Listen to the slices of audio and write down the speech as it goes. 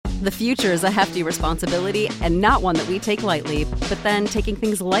The future is a hefty responsibility and not one that we take lightly. But then taking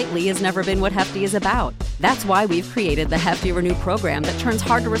things lightly has never been what Hefty is about. That's why we've created the Hefty Renew program that turns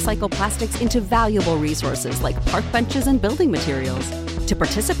hard-to-recycle plastics into valuable resources like park benches and building materials. To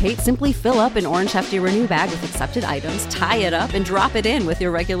participate, simply fill up an orange Hefty Renew bag with accepted items, tie it up, and drop it in with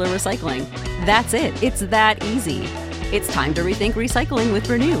your regular recycling. That's it. It's that easy. It's time to rethink recycling with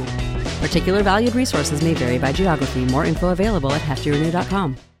Renew. Particular valued resources may vary by geography. More info available at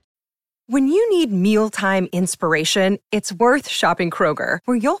heftyrenew.com. When you need mealtime inspiration, it's worth shopping Kroger,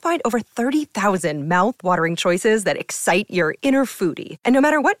 where you'll find over 30,000 mouth-watering choices that excite your inner foodie. And no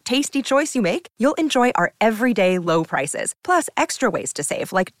matter what tasty choice you make, you'll enjoy our everyday low prices, plus extra ways to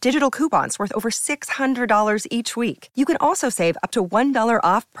save, like digital coupons worth over $600 each week. You can also save up to $1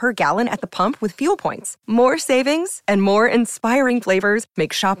 off per gallon at the pump with fuel points. More savings and more inspiring flavors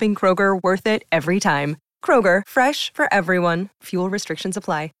make shopping Kroger worth it every time. Kroger, fresh for everyone. Fuel restrictions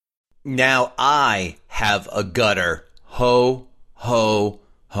apply. Now I have a gutter. Ho, ho,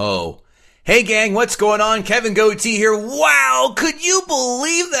 ho. Hey gang, what's going on? Kevin Goatee here. Wow, could you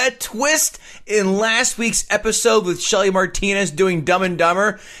believe that twist in last week's episode with Shelly Martinez doing Dumb and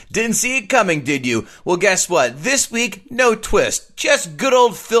Dumber? Didn't see it coming, did you? Well, guess what? This week, no twist. Just good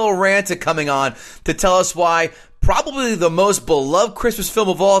old Phil Ranta coming on to tell us why probably the most beloved Christmas film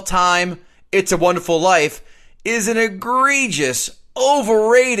of all time, It's a Wonderful Life, is an egregious,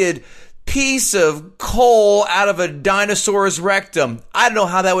 overrated piece of coal out of a dinosaur's rectum. I don't know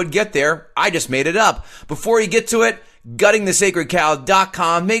how that would get there. I just made it up. Before you get to it,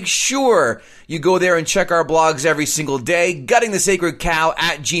 guttingthesacredcow.com. Make sure you go there and check our blogs every single day.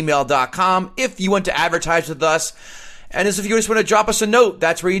 guttingthesacredcow@gmail.com if you want to advertise with us. And if you just want to drop us a note,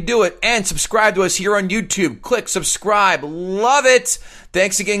 that's where you do it. And subscribe to us here on YouTube. Click subscribe. Love it.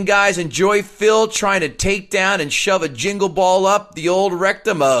 Thanks again, guys. Enjoy Phil trying to take down and shove a jingle ball up the old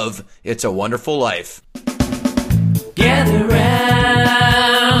rectum of It's a Wonderful Life. Gather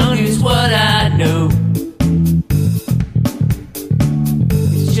round, here's what I know.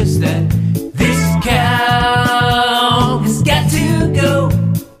 It's just that this cow has got to go.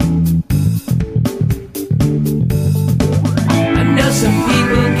 Some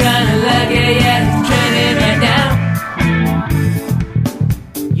people kinda like it, yeah, it's trending right now.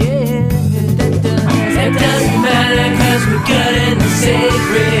 Yeah, that doesn't matter, cause we're gutting the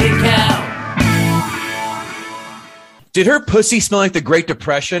sacred cow. Did her pussy smell like the Great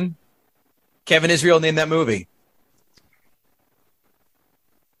Depression? Kevin Israel named that movie.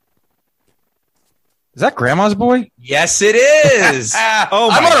 Is that Grandma's Boy? Yes, it is. Oh,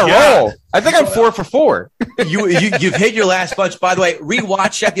 I'm on a roll. I think I'm 4 for 4. You've hit your last bunch. By the way,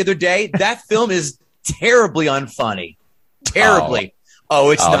 rewatched that the other day. That film is terribly unfunny. Terribly.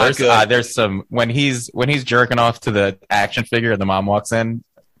 Oh, it's not good. There's some when he's jerking off to the action figure and the mom walks in.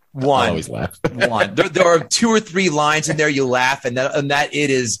 I always laugh. One. There are 2 or 3 lines in there you laugh, and that it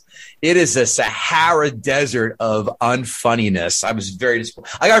is a Sahara desert of unfunniness. I was very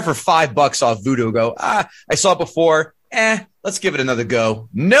disappointed. I got it for $5 off Vudu. Go, I saw it before. Let's give it another go.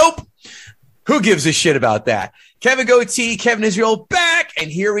 Nope. Who gives a shit about that? Kevin Goatee, Kevin Israel back,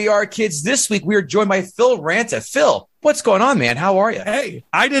 and here we are, kids. This week we are joined by Phil Ranta. Phil, what's going on, man? How are you? Hey,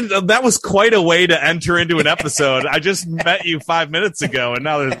 I didn't. That was quite a way to enter into an episode. I just met you 5 minutes ago, and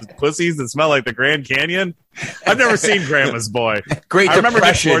now there's pussies that smell like the Grand Canyon. I've never seen Grandma's Boy. Great I remember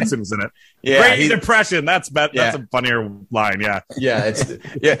Depression. Dick Swardson was in it. Yeah, Great Depression. That's a funnier line. Yeah.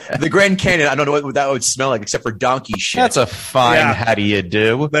 The Grand Canyon. I don't know what that would smell like except for donkey shit. That's a fine how do you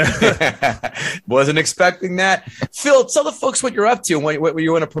do? Wasn't expecting that. Phil, tell the folks what you're up to and what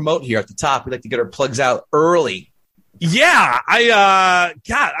you want to promote here at the top. We'd like to get our plugs out early. Yeah, I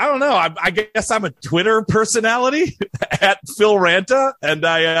don't know. I guess I'm a Twitter personality at Phil Ranta, and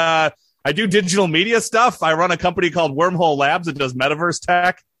I do digital media stuff. I run a company called Wormhole Labs that does metaverse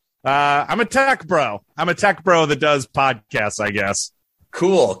tech. I'm a tech bro. I'm a tech bro that does podcasts, I guess.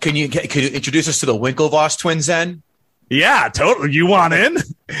 Cool. Could you introduce us to the Winklevoss twins then? Yeah, totally. You want in?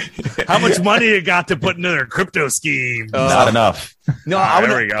 How much money you got to put into their crypto scheme? Not enough. No,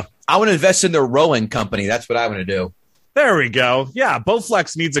 there we go. I want to invest in their rowing company. That's what I want to do. There we go. Yeah,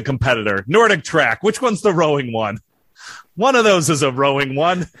 Bowflex needs a competitor. Nordic Track. Which one's the rowing one? One of those is a rowing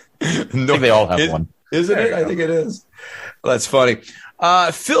one. I think they all have one. Isn't it? I think it is. Well, that's funny.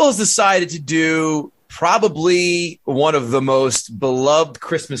 Phil has decided to do probably one of the most beloved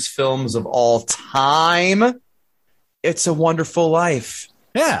Christmas films of all time. It's a Wonderful Life.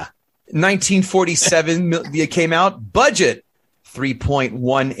 Yeah. 1947 it came out. Budget,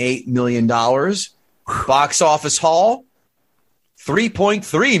 $3.18 million. Box office haul,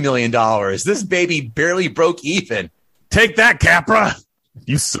 $3.3 million. This baby barely broke even. Take that, Capra.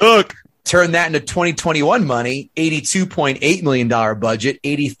 You suck. Turn that into 2021 money, $82.8 million budget,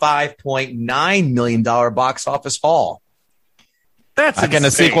 $85.9 million box office haul. That's not getting a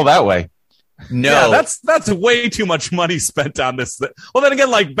insane. sequel that way. No. Yeah, that's way too much money spent on this. Well, then again,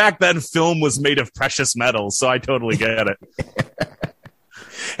 like back then, film was made of precious metals, so I totally get it.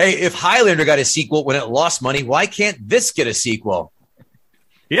 Hey, if Highlander got a sequel when it lost money, why can't this get a sequel?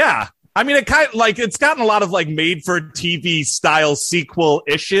 Yeah. I mean, it's gotten a lot of like made for TV style sequel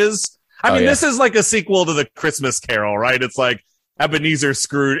issues. This is like a sequel to the Christmas Carol, right? It's like Ebenezer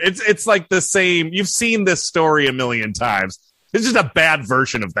Scrooge. It's like the same. You've seen this story a million times. It's just a bad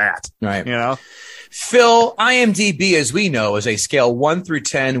version of that. Right. You know? Phil, IMDb, as we know, is a scale 1 through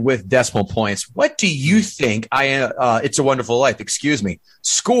 10 with decimal points. What do you think It's a Wonderful Life,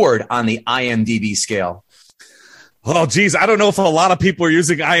 scored on the IMDb scale? Oh, geez. I don't know if a lot of people were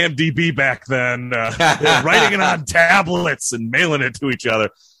using IMDb back then. They were writing it on tablets and mailing it to each other.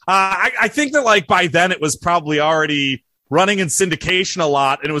 I think that like by then it was probably already running in syndication a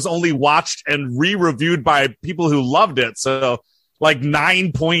lot, and it was only watched and re-reviewed by people who loved it. So like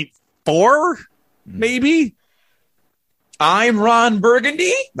 9.4, maybe. I'm Ron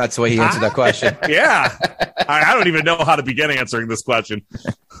Burgundy. That's the way he answered that question. Yeah. I don't even know how to begin answering this question.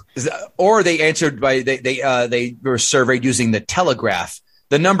 Or they answered by they were surveyed using the Telegraph.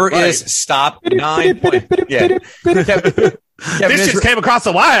 The number is stop 9. Yeah. This just came across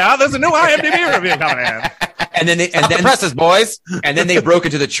the wire. Huh? There's a new IMDb review coming in. And then The presses, boys. And then they broke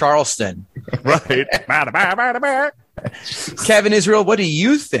into the Charleston. Right. Kevin Israel, what do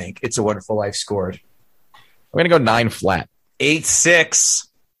you think It's a Wonderful Life scored? I'm going to go 9 flat. 8.6.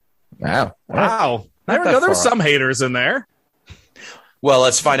 Wow. Wow. There's some haters in there. Well,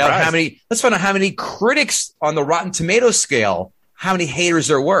 let's find out how many critics on the Rotten Tomatoes scale, how many haters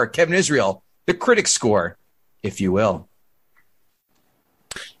there were. Kevin Israel, the critic score, if you will.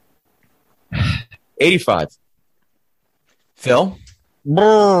 85. Phil?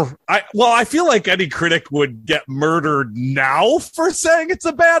 I feel like any critic would get murdered now for saying it's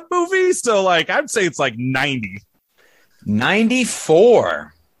a bad movie. So, like, I'd say it's like 90.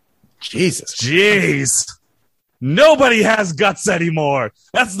 94. Jesus. Jeez. Nobody has guts anymore.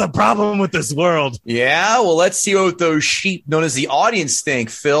 That's the problem with this world. Yeah, well, let's see what those sheep known as the audience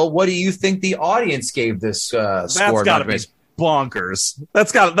think. Phil, what do you think the audience gave this score? That's got to be bonkers.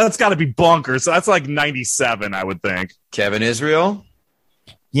 That's got to be bonkers. That's like 97, I would think. Kevin Israel?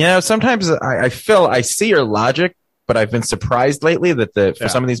 You know, sometimes I feel I see your logic, but I've been surprised lately that for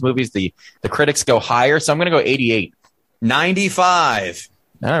some of these movies, the critics go higher. So I'm going to go 88. 95.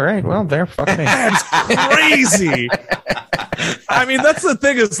 All right. Well, they're fucking That's crazy. I mean, that's the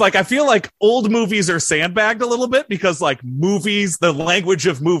thing is like, I feel like old movies are sandbagged a little bit because like movies, the language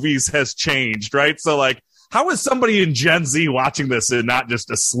of movies has changed, right? So like, how is somebody in Gen Z watching this and not just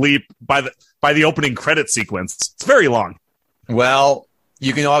asleep by the opening credit sequence? It's very long. Well,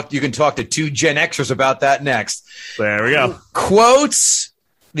 you can talk to two Gen Xers about that next. There we go. Quotes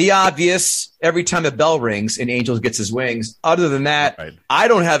the obvious every time the bell rings and Angels gets his wings. Other than that, right. I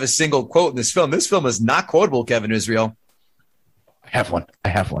don't have a single quote in this film. This film is not quotable, Kevin Israel. I have one.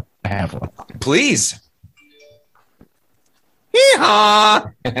 Please.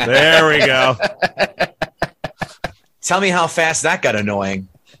 Hee-haw! There we go. Tell me how fast that got annoying.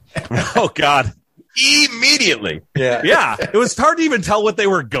 Oh, God. Immediately. Yeah. It was hard to even tell what they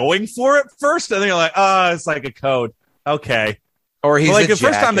were going for at first. And they're like, it's like a code. Okay. Or he's like the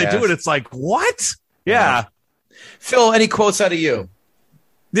first time they do it, it's like, what? Yeah. Phil, any quotes out of you?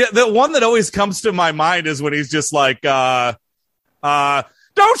 The one that always comes to my mind is when he's just like, don't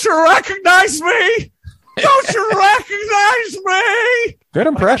you recognize me? Don't you recognize me? Good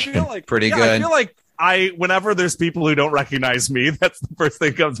impression. Pretty good. I feel like whenever there's people who don't recognize me, that's the first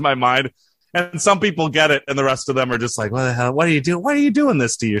thing that comes to my mind. And some people get it, and the rest of them are just like, what the hell? What are you doing? Why are you doing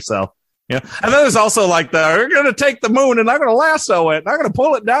this to yourself? Yeah. And then there's also like we're going to take the moon and I'm going to lasso it and I'm going to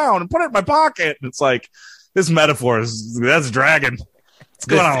pull it down and put it in my pocket. And it's like, this metaphor that's dragging. It's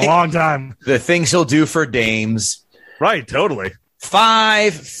going on a long time. The things he'll do for dames. Right. Totally.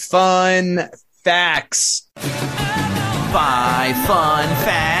 5 fun facts. 5 fun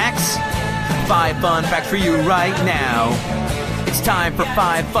facts. 5 fun facts for you right now. It's time for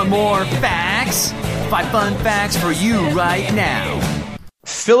 5 more facts. 5 fun facts for you right now.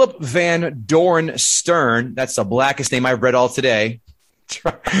 Philip Van Doren Stern, that's the blackest name I've read all today,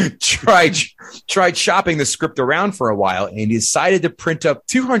 tried shopping the script around for a while, and he decided to print up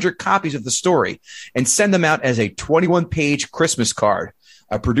 200 copies of the story and send them out as a 21-page Christmas card.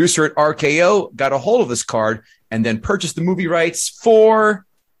 A producer at RKO got a hold of this card and then purchased the movie rights for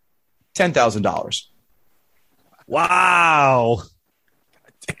 $10,000. Wow.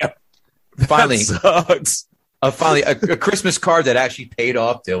 Finally, sucks. Finally, a Christmas card that actually paid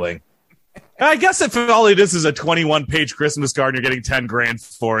off doing. I guess if all it is a 21-page Christmas card, and you're getting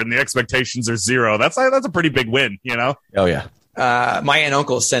 $10,000 for it, and the expectations are zero. That's a pretty big win, you know? Oh yeah. My aunt and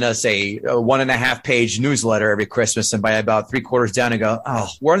uncle sent us a 1.5-page newsletter every Christmas, and by about 3/4 down, I go, "Oh,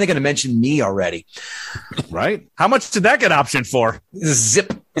 where are they going to mention me already?" Right? How much did that get optioned for?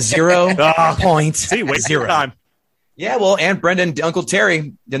 Zip 0 point. See, wait, zero time. Yeah, well, Aunt Brenda and Uncle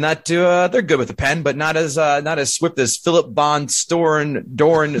Terry did not do. They're good with the pen, but not as swift as Philip Von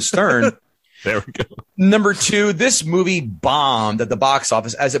Dorn Stern. There we go. Number 2, this movie bombed at the box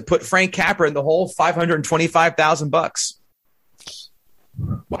office as it put Frank Capra in the hole $525,000.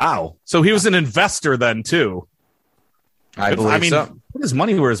 Wow. So he was an investor then too. I believe so. Put his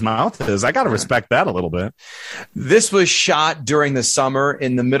money where his mouth is. I got to respect that a little bit. This was shot during the summer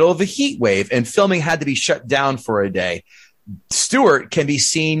in the middle of a heat wave, and filming had to be shut down for a day. Stewart can be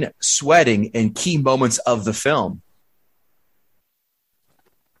seen sweating in key moments of the film.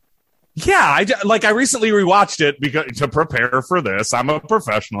 Yeah, I recently rewatched it to prepare for this. I'm a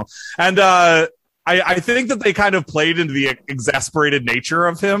professional. And I think that they kind of played into the exasperated nature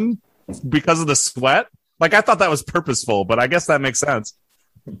of him because of the sweat. Like, I thought that was purposeful, but I guess that makes sense.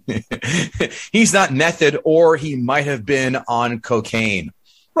 He's not method, or he might have been on cocaine.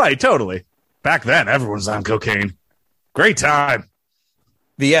 Right, totally. Back then, everyone was on cocaine. Great time.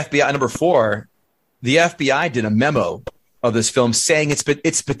 The FBI, number 4, the FBI did a memo of this film saying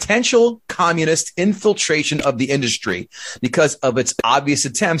its potential communist infiltration of the industry because of its obvious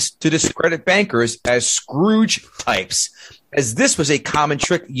attempts to discredit bankers as Scrooge types, as this was a common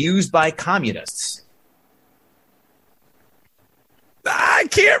trick used by communists. I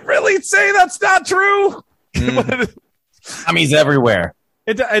can't really say that's not true. He's everywhere.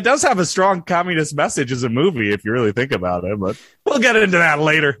 It does have a strong communist message as a movie, if you really think about it, but we'll get into that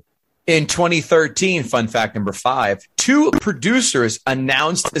later. In 2013, fun fact number 5, 2 producers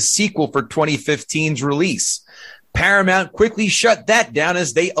announced a sequel for 2015's release. Paramount quickly shut that down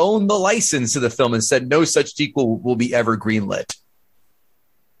as they own the license to the film and said no such sequel will be ever greenlit.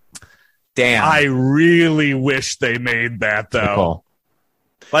 Damn. I really wish they made that, though. Cool.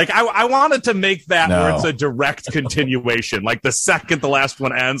 Like, I wanted to make that where it's a direct continuation. Like, the second the last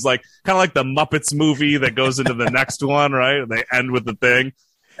one ends, like kind of like the Muppets movie that goes into the next one, right? They end with the thing.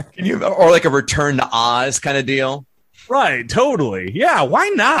 Or like a Return to Oz kind of deal. Right, totally. Yeah, why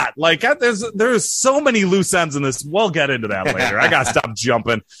not? Like, there's so many loose ends in this. We'll get into that later. I got to stop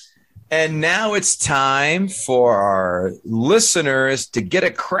jumping. And now it's time for our listeners to get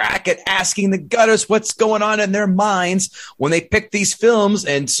a crack at asking the gutters what's going on in their minds when they pick these films.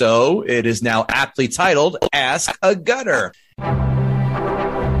 And so it is now aptly titled Ask a Gutter.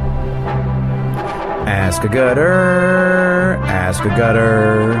 Ask a gutter, ask a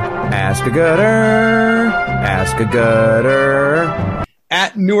gutter, ask a gutter, ask a gutter.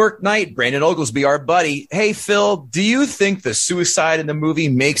 At Newark Knight, Brandon Oglesby, our buddy. Hey, Phil, do you think the suicide in the movie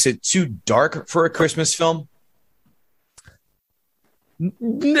makes it too dark for a Christmas film? No.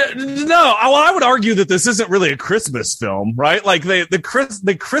 Well, I would argue that this isn't really a Christmas film, right? Like,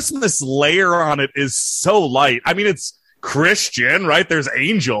 the Christmas layer on it is so light. I mean, it's Christian, right? There's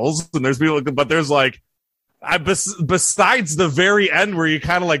angels and there's people, but there's like, besides the very end where you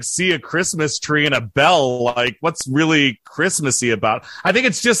kind of like see a Christmas tree and a bell, like what's really Christmassy about? I think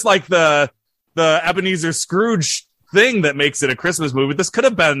it's just like the Ebenezer Scrooge thing that makes it a Christmas movie. This could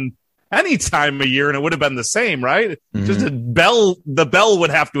have been any time of year and it would have been the same, right? Mm-hmm. Just the bell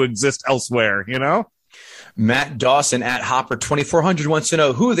would have to exist elsewhere, you know? Matt Dawson at Hopper 2400 wants to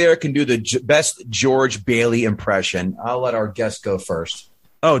know who there can do the best George Bailey impression. I'll let our guest go first.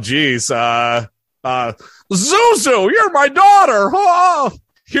 Oh, geez. Zuzu, you're my daughter. Oh,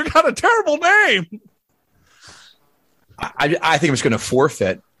 you got a terrible name. I think I'm just going to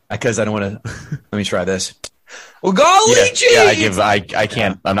forfeit because I don't want to. Let me try this. Well, golly gee. Yeah, I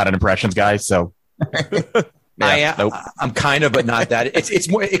can't. I'm not an impressions guy, so. Nope. I'm kind of, but not that. It's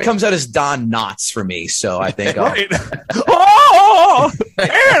more. It comes out as Don Knotts for me, so I think. Right. Oh,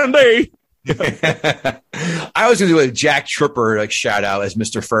 Andy! I was going to do a Jack Tripper like shout out as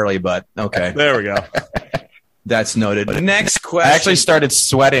Mr. Furley, but okay, there we go. That's noted. Next question. I actually started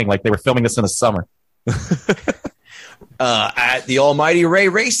sweating like they were filming this in the summer. At the almighty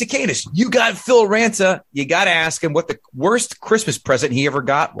Ray Cicadas, you got Phil Ranta. You got to ask him what the worst Christmas present he ever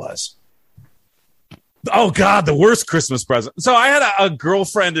got was. Oh, God, the worst Christmas present. So I had a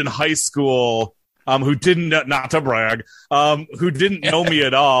girlfriend in high school who didn't, not to brag, who didn't know me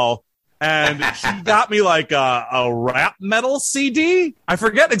at all. And she got me like a rap metal CD. I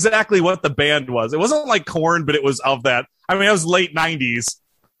forget exactly what the band was. It wasn't like Korn, but it was of that. I mean, it was late 90s.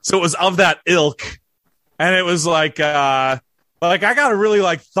 So it was of that ilk. And it was like I got a really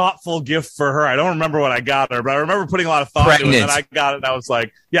like thoughtful gift for her. I don't remember what I got her, but I remember putting a lot of thought into it. And I got it. And I was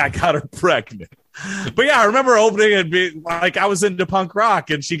like, yeah, I got her pregnant. But yeah, I remember opening and being like, I was into punk rock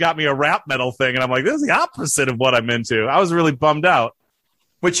and she got me a rap metal thing. And I'm like, this is the opposite of what I'm into. I was really bummed out.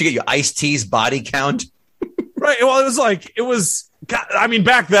 What'd you get? Your Ice-T's Body Count? Right. Well, it was, I mean,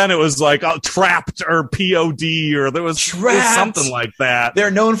 back then it was like Trapped or POD or there was something like that.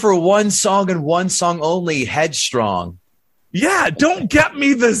 They're known for one song and one song only, Headstrong. Yeah. Don't get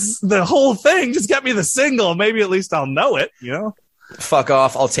me the whole thing. Just get me the single. Maybe at least I'll know it, you know? Fuck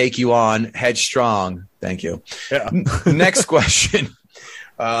off. I'll take you on. Headstrong. Thank you. Yeah. Next question.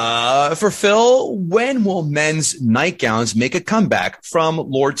 For Phil, when will men's nightgowns make a comeback? From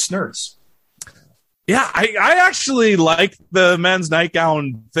Lord Snurts. Yeah, I actually like the men's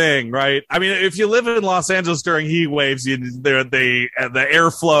nightgown thing, right? I mean, if you live in Los Angeles during heat waves, the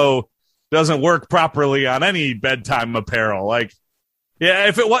airflow doesn't work properly on any bedtime apparel. Like, yeah,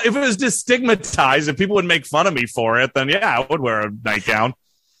 if it was destigmatized, if people would make fun of me for it, then yeah, I would wear a nightgown.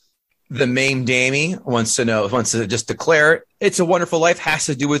 The Mame Damie wants to just declare It's a Wonderful Life has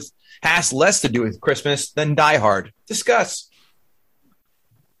less to do with Christmas than Die Hard. Discuss.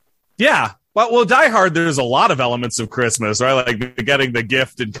 Yeah. Well, Die Hard, there's a lot of elements of Christmas, right? Like getting the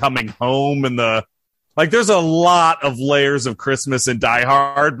gift and coming home and there's a lot of layers of Christmas in Die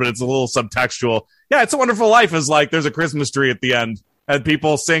Hard, but it's a little subtextual. Yeah, It's a Wonderful Life is like there's a Christmas tree at the end and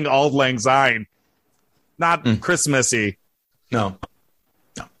people sing Auld Lang Syne. Not Christmassy. No.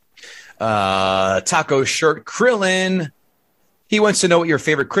 Taco Shirt Krillin. He wants to know what your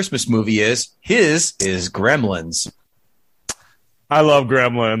favorite Christmas movie is. His is Gremlins. I love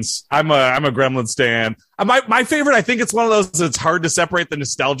Gremlins. I'm a Gremlins stan. My favorite, I think it's one of those that's hard to separate the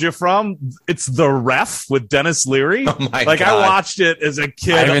nostalgia from. It's The Ref with Dennis Leary. Oh my God. I watched it as a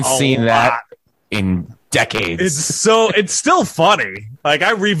kid. I haven't seen that in decades. It's still funny. Like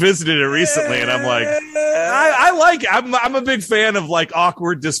I revisited it recently and I'm like, I'm a big fan of like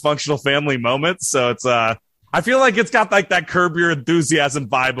awkward dysfunctional family moments. So it's I feel like it's got like that Curb Your Enthusiasm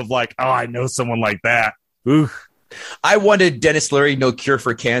vibe of like, oh, I know someone like that. Ooh. I wanted Dennis Leary, No Cure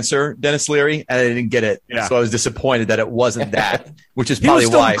for Cancer, Dennis Leary, and I didn't get it. Yeah. So I was disappointed that it wasn't that, which is probably he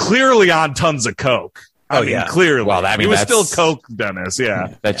was why. Clearly on tons of coke. I mean, clearly. Well, he was still coke, Dennis.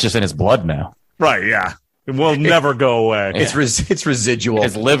 Yeah. That's just in his blood now. Right. Yeah. It will never go away. It's residual.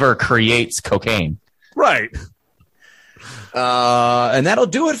 His liver creates cocaine. Right. And that'll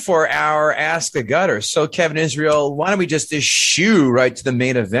do it for our Ask the Gutter. So, Kevin Israel, why don't we just eschew right to the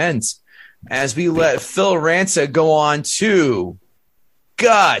main event as we let Phil Ranta go on to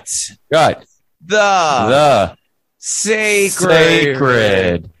Gut the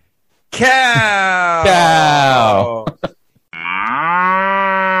Sacred Cow.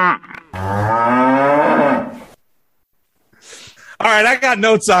 All right, I got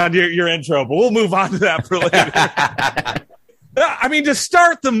notes on your intro, but we'll move on to that for later. I mean, to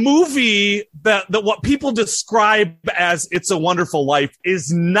start, the movie that what people describe as It's a Wonderful Life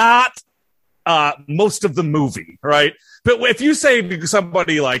is not most of the movie, right? But if you say to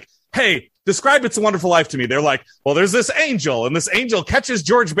somebody like, hey, describe It's a Wonderful Life to me, they're like, well, there's this angel, and this angel catches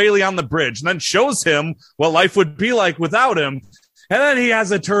George Bailey on the bridge and then shows him what life would be like without him. And then he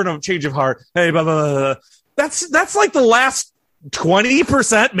has a change of heart. Hey, blah, blah, blah, blah. That's like the last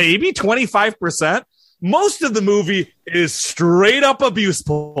 20%, maybe 25%. Most of the movie is straight up abuse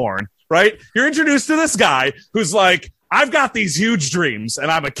porn, right? You're introduced to this guy who's like, I've got these huge dreams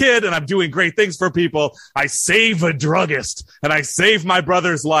and I'm a kid and I'm doing great things for people. I save a druggist and I save my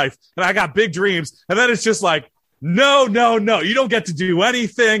brother's life and I got big dreams. And then it's just like, no, you don't get to do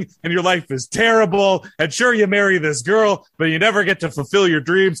anything and your life is terrible. And sure, you marry this girl, but you never get to fulfill your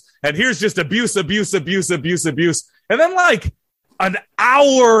dreams. And here's just abuse. And then like an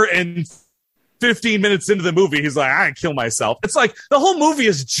hour and 15 minutes into the movie, he's like, I kill myself. It's like the whole movie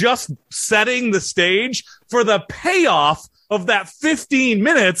is just setting the stage for the payoff of that 15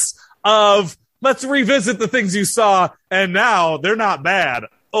 minutes of let's revisit the things you saw. And now they're not bad.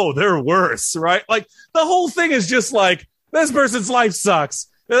 Oh, they're worse, right? Like the whole thing is just like, this person's life sucks.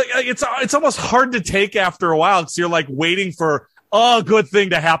 It's almost hard to take after a while because you're like waiting for a good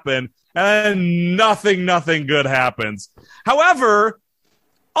thing to happen and nothing good happens. However,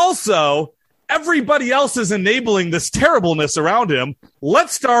 also, everybody else is enabling this terribleness around him.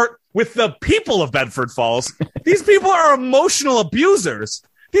 Let's start with the people of Bedford Falls. These people are emotional abusers.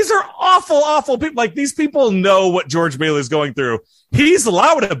 These are awful people. Like, these people know what George Bailey is going through. He's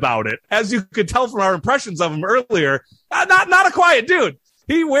loud about it, as you could tell from our impressions of him earlier. Not a quiet dude.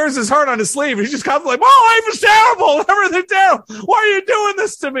 he wears his heart on his sleeve. He's just constantly like, my life is terrible. Everything's terrible. Why are you doing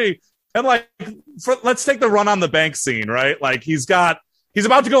this to me? And like, let's take the run on the bank scene, right? Like he's about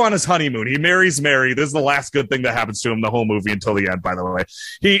to go on his honeymoon. He marries Mary. This is the last good thing that happens to him the whole movie until the end, by the way.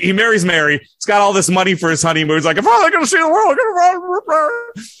 He marries Mary. He's got all this money for his honeymoon. He's like, I'm finally going to see the world.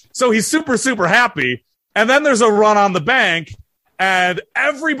 So he's super, super happy. And then there's a run on the bank. And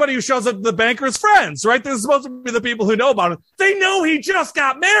everybody who shows up to the bank are his friends, right? They're supposed to be the people who know about it. They know he just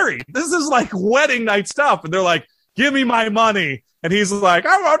got married. This is like wedding night stuff. And they're like, give me my money. And he's like,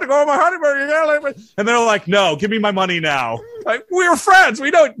 I'm about to go on my honeymoon. And they're like, no, give me my money now. Like, we're friends. We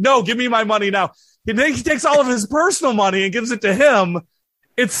don't. No, give me my money now. And then he takes all of his personal money and gives it to him.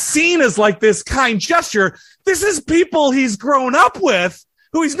 It's seen as like this kind gesture. This is people he's grown up with,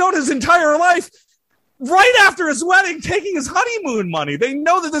 who he's known his entire life. Right after his wedding, taking his honeymoon money. They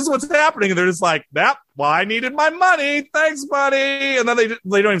know that this is what's happening. And they're just like, well, I needed my money. Thanks, buddy. And then they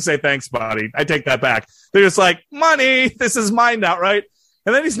don't even say thanks, buddy. I take that back. They're just like, money, this is mine now, right?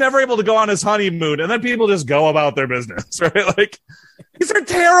 And then he's never able to go on his honeymoon. And then people just go about their business, right? Like, these are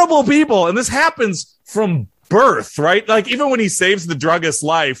terrible people. And this happens from birth, right? Like, even when he saves the druggist's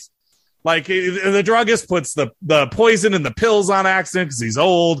life, like, the druggist puts the poison in the pills on accident because he's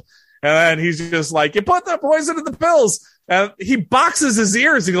old. And then he's just like, you put the poison in the pills. And he boxes his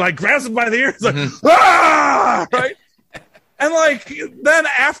ears. He like grabs him by the ears, like, ah! Right? And like, then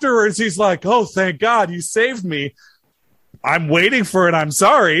afterwards, he's like, oh, thank God you saved me. I'm waiting for it. I'm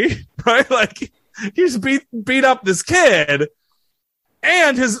sorry. Right? Like, he's beat up this kid.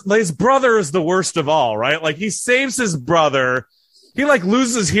 And his brother is the worst of all, right? Like, he saves his brother. He like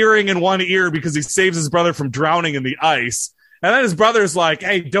loses hearing in one ear because he saves his brother from drowning in the ice. And then his brother's like,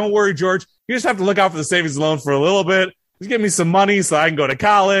 hey, don't worry, George. You just have to look out for the savings loan for a little bit. Just give me some money so I can go to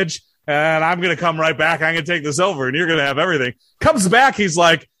college. And I'm going to come right back. I'm going to take this over and you're going to have everything. Comes back. He's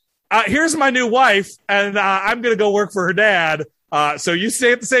like, here's my new wife. And I'm going to go work for her dad. So you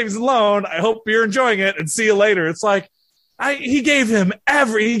stay at the savings and loan. I hope you're enjoying it and see you later. It's like, he gave him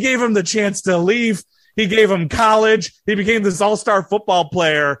the chance to leave. He gave him college. He became this all-star football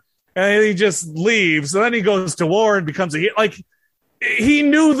player. And he just leaves. And then he goes to war and becomes he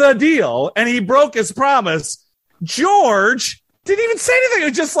knew the deal and he broke his promise. George didn't even say anything. It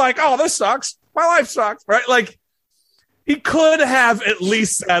was just like, oh, this sucks. My life sucks. Right? Like, he could have at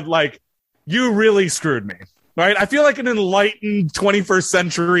least said, like, you really screwed me. Right? I feel like an enlightened 21st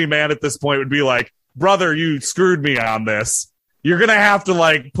century man at this point would be like, brother, you screwed me on this. You're going to have to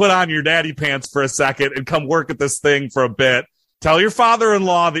like put on your daddy pants for a second and come work at this thing for a bit. Tell your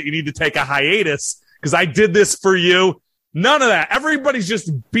father-in-law that you need to take a hiatus because I did this for you. None of that. Everybody's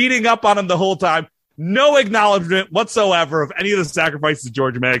just beating up on him the whole time. No acknowledgement whatsoever of any of the sacrifices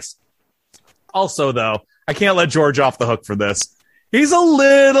George makes. Also, though, I can't let George off the hook for this. He's a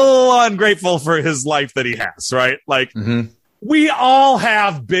little ungrateful for his life that he has, right? Like, we all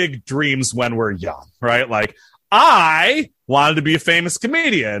have big dreams when we're young, right? Like, I wanted to be a famous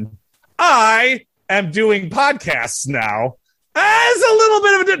comedian. I am doing podcasts now. There's a little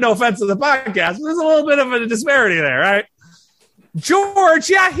bit of no offense to the podcast, but there's a little bit of a disparity there, right? George,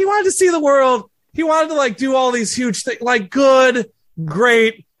 yeah, he wanted to see the world. He wanted to like do all these huge things, like good,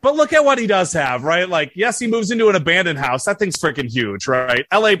 great. But look at what he does have, right? Like, yes, he moves into an abandoned house. That thing's freaking huge, right?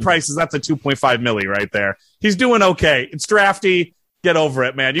 LA prices, that's a 2.5 milli right there. He's doing okay. It's drafty. Get over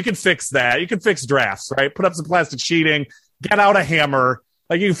it, man. You can fix that. You can fix drafts, right? Put up some plastic sheeting, get out a hammer.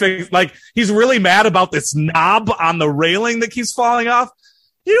 Like, you fix, like, he's really mad about this knob on the railing that keeps falling off.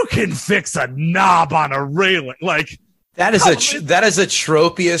 You can fix a knob on a railing. Like, that is a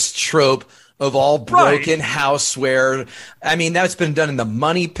tropiest trope of all broken houseware. I mean, that's been done in the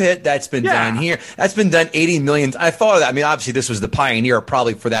Money Pit. That's been done here. That's been done 80 million. I thought of that. I mean, obviously this was the pioneer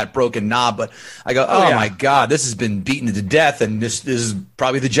probably for that broken knob, but I go, oh my God, this has been beaten to death. And this is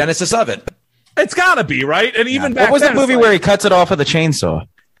probably the genesis of it. It's gotta be, right? And even back what was then, the movie where he cuts it off with a chainsaw?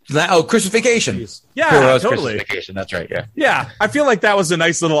 Oh, Christmas Vacation. Yeah, totally. Christmas Vacation. That's right. Yeah. Yeah. I feel like that was a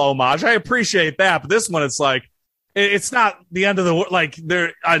nice little homage. I appreciate that. But this one, it's like, it's not the end of the world. Like,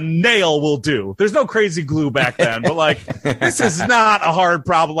 a nail will do. There's no crazy glue back then, but like, this is not a hard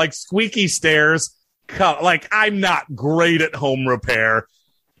problem. Like, squeaky stairs. Like, I'm not great at home repair.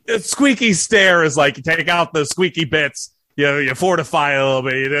 A squeaky stair is like, you take out the squeaky bits, you fortify a little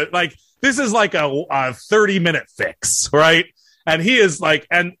bit. Like, this is like a 30-minute fix, right? And he is like,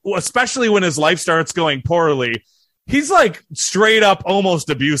 and especially when his life starts going poorly, he's like straight up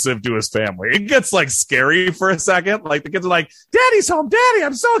almost abusive to his family. It gets like scary for a second. Like, the kids are like, Daddy's home. Daddy,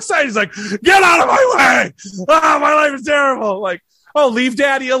 I'm so excited. He's like, get out of my way. Oh, my life is terrible. Like, oh, leave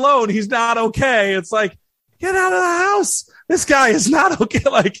Daddy alone. He's not okay. It's like, get out of the house. this guy is not okay.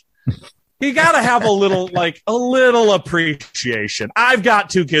 Like, you got to have a little appreciation. I've got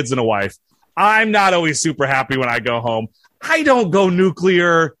 2 kids and a wife. I'm not always super happy when I go home. I don't go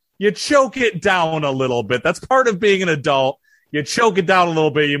nuclear. You choke it down a little bit. That's part of being an adult. You choke it down a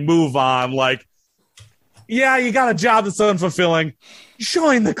little bit. You move on. Like, yeah, you got a job that's unfulfilling.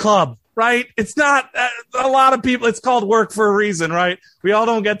 Join the club, right? It's not a lot of people. It's called work for a reason, right? We all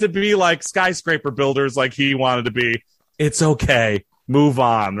don't get to be like skyscraper builders like he wanted to be. It's okay. Move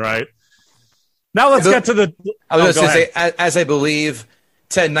on, right? Now let's get to the. I was going to say, as I believe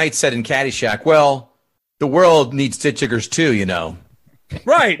Ted Knight said in Caddyshack, well, the world needs ditch diggers too, you know.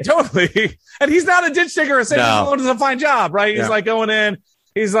 Right, totally. And he's not a ditch digger. Saying he's going to find a job, right? He's like going in.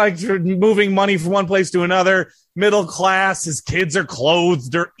 He's like moving money from one place to another. Middle class. His kids are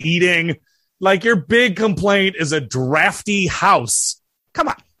clothed. They're eating. Like, your big complaint is a drafty house. Come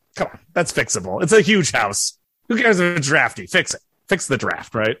on. That's fixable. It's a huge house. Who cares if it's drafty? Fix it. Fix the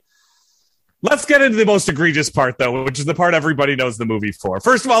draft, right? Let's get into the most egregious part, though, which is the part everybody knows the movie for.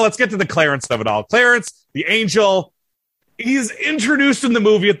 First of all, let's get to the Clarence of it all. Clarence, the angel, he's introduced in the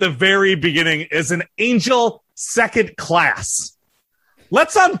movie at the very beginning as an angel second class.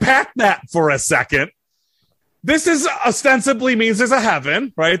 Let's unpack that for a second. This is ostensibly means there's a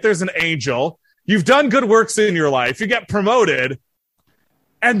heaven, right? There's an angel. You've done good works in your life. You get promoted.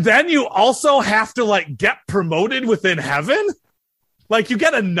 And then you also have to, like, get promoted within heaven? Like, you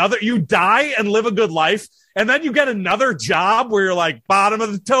die and live a good life, and then you get another job where you're like bottom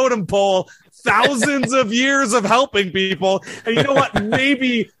of the totem pole, thousands of years of helping people. And you know what?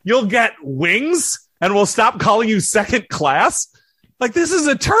 Maybe you'll get wings and we'll stop calling you second class. Like, this is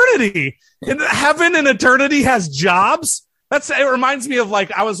eternity. And heaven and eternity has jobs. It reminds me of,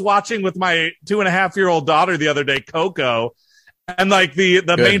 like, I was watching with my 2.5-year-old daughter the other day, Coco, and like the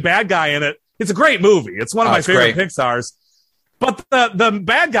main bad guy in it. It's a great movie. It's one of my favorite Pixar's. But the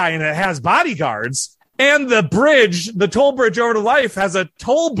bad guy in it has bodyguards, and the toll bridge over to life has a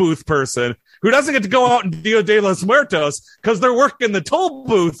toll booth person who doesn't get to go out and Dia de los Muertos because they're working the toll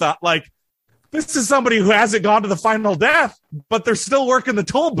booth. Like, this is somebody who hasn't gone to the final death, but they're still working the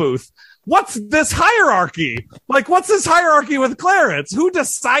toll booth. What's this hierarchy? Like, what's this hierarchy with Clarence? Who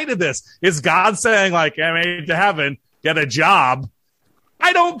decided this? Is God saying, like, I made it to heaven, get a job?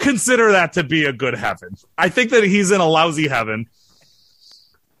 I don't consider that to be a good heaven. I think that he's in a lousy heaven.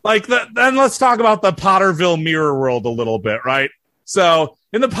 Like, then let's talk about the Potterville mirror world a little bit, right? So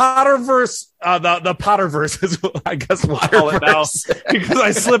in the Potterverse, the Potterverse is, I guess we'll call it now, because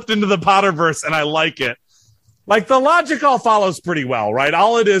I slipped into the Potterverse and I like it. Like, the logic all follows pretty well, right?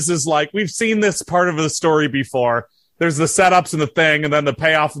 All it is like, we've seen this part of the story before. There's the setups and the thing, and then the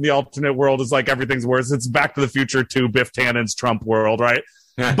payoff in the alternate world is like everything's worse. It's Back to the Future 2, Biff Tannen's Trump world, right?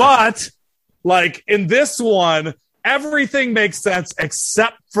 But, like, in this one, everything makes sense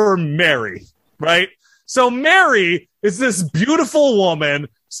except for Mary, right? So Mary is this beautiful woman,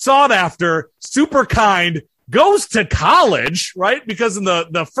 sought after, super kind, goes to college, right? Because in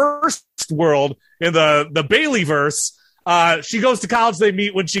the first world, in the Baileyverse, she goes to college, they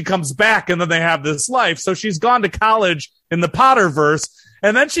meet when she comes back, and then they have this life. So she's gone to college in the Potterverse,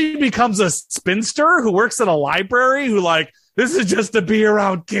 and then she becomes a spinster who works at a library who, like, this is just to be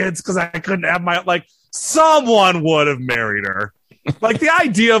around kids because I couldn't have like, someone would have married her. Like, the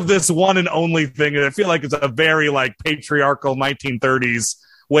idea of this one and only thing, I feel like it's a very, like, patriarchal 1930s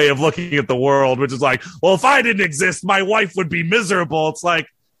way of looking at the world, which is like, well, if I didn't exist, my wife would be miserable. It's like,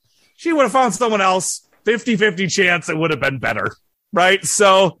 she would have found someone else, 50-50 chance it would have been better, right?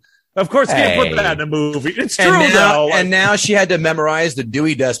 So, of course, you can't put that in a movie. It's true, though. And now she had to memorize the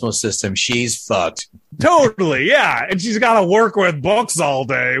Dewey Decimal System. She's fucked. Totally, yeah. And she's got to work with books all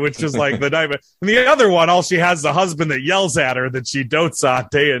day, which is like the nightmare. And the other one, all she has is a husband that yells at her that she dotes on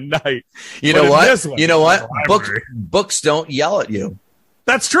day and night. You know what? Books don't yell at you.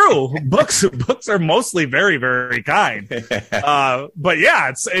 That's true. Books are mostly very, very kind. But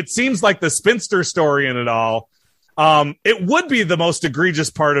yeah, it seems like the spinster story in it all. It would be the most egregious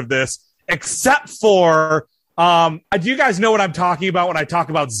part of this, except for, do you guys know what I'm talking about when I talk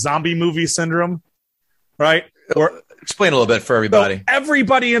about zombie movie syndrome? Right? Explain a little bit for everybody. So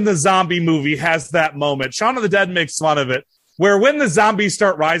everybody in the zombie movie has that moment. Shaun of the Dead makes fun of it, where when the zombies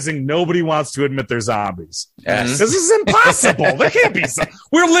start rising, nobody wants to admit they're zombies. Yes. This is impossible. There can't be.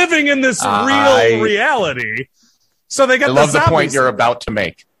 We're living in this real reality. So they get I the love zombies. the point you're about to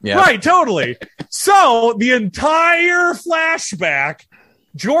make. Yeah. Right, totally. So the entire flashback,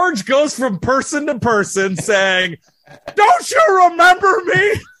 George goes from person to person saying, "Don't you remember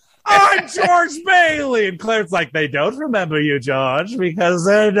me? I'm George Bailey." And Claire's like, "They don't remember you, George, because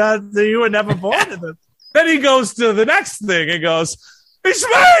you were never born in this." Then he goes to the next thing and goes, "It's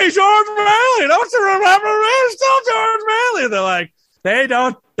me, George Bailey. Don't you remember me? It's still George Bailey." They're like, they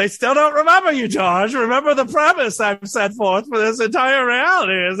still don't remember you, George. Remember the premise I've set forth for this entire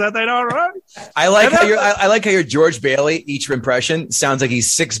reality is that they don't remember. I like how your George Bailey, each impression, sounds like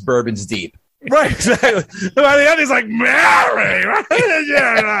he's 6 bourbons deep. Right, exactly. By the end, he's like, "Mary!"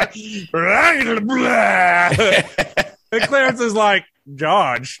 And Clarence is like,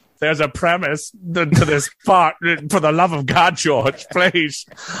 "George, there's a premise to this part. For the love of God, George, please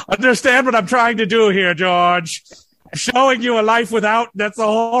understand what I'm trying to do here, George. Showing you a life without, that's the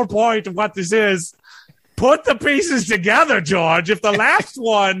whole point of what this is. Put the pieces together, George. If the last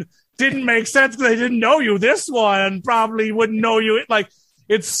one didn't make sense because they didn't know you, this one probably wouldn't know you." Like,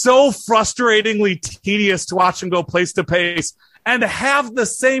 it's so frustratingly tedious to watch him go place to place and have the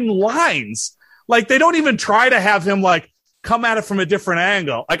same lines. Like, they don't even try to have him, like, come at it from a different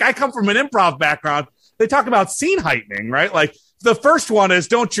angle. Like, I come from an improv background. They talk about scene heightening, right? Like, the first one is,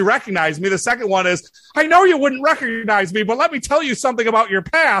 "Don't you recognize me?" The second one is, "I know you wouldn't recognize me, but let me tell you something about your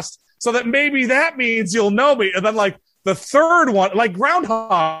past so that maybe that means you'll know me." And then, like, the third one, like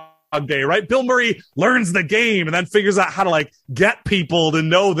Groundhog Day, right? Bill Murray learns the game and then figures out how to, like, get people to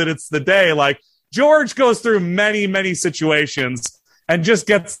know that it's the day. Like, George goes through many, many situations and just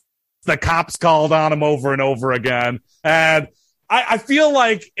gets the cops called on him over and over again. And I feel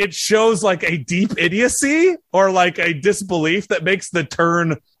like it shows, like, a deep idiocy or, like, a disbelief that makes the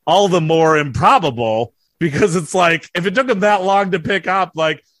turn all the more improbable, because it's like, if it took him that long to pick up,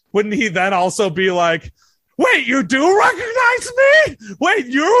 like, wouldn't he then also be like, "Wait, you do recognize me? Wait,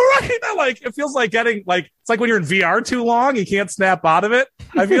 you recognize?" Like, it feels like getting, like, it's like when you're in VR too long, you can't snap out of it.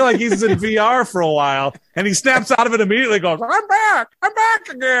 I feel like he's in VR for a while and he snaps out of it immediately, goes, I'm back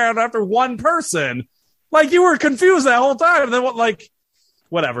again after one person. Like, you were confused that whole time. And then what, like,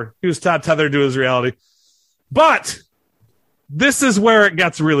 whatever. He was tethered to his reality. But this is where it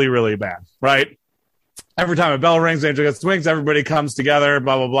gets really, really bad, right? Every time a bell rings, angel gets wings, everybody comes together,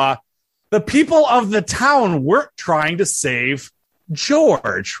 blah, blah, blah. The people of the town weren't trying to save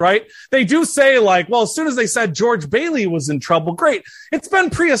George, right? They do say, like, well, as soon as they said George Bailey was in trouble, great. It's been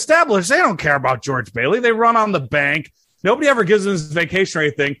pre-established. They don't care about George Bailey. They run on the bank. Nobody ever gives him his vacation or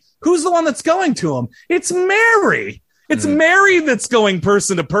anything. Who's the one that's going to him? It's Mary. It's Mary that's going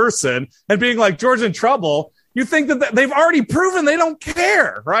person to person and being like, "George in trouble." You think that they've already proven they don't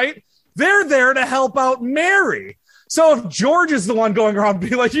care, right? They're there to help out Mary. So if George is the one going around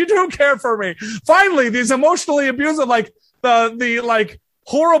being like, "You do care for me," finally, these emotionally abusive, like the like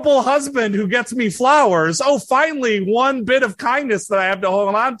horrible husband who gets me flowers. Oh, finally, one bit of kindness that I have to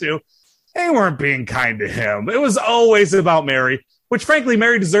hold on to. They weren't being kind to him. It was always about Mary, which frankly,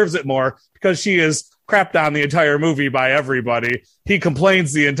 Mary deserves it more because she is crapped on the entire movie by everybody. He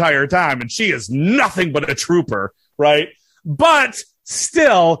complains the entire time and she is nothing but a trooper, right? But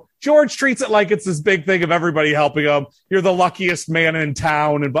still, George treats it like it's this big thing of everybody helping him. You're the luckiest man in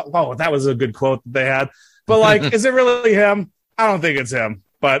town. And oh, that was a good quote that they had. But like, is it really him? I don't think it's him.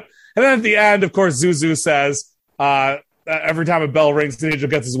 But and then at the end, of course, Zuzu says, every time a bell rings, the angel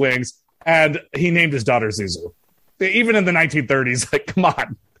gets his wings. And he named his daughter Zuzu. Even in the 1930s, like, come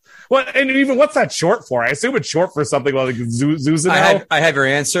on. What? And even what's that short for? I assume it's short for something like Zuzu. I have your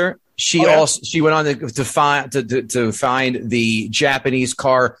answer. She went on to find the Japanese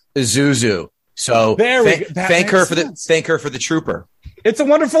car Zuzu. So thank her for the trooper. It's a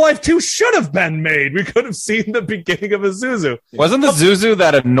Wonderful Life 2 should have been made. We could have seen the beginning of a Zuzu. Wasn't the Zuzu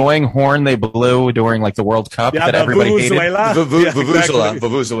that annoying horn they blew during like the World Cup that everybody hated?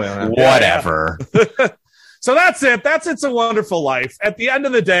 Vuvuzela. Whatever. So that's it. That's It's a Wonderful Life. At the end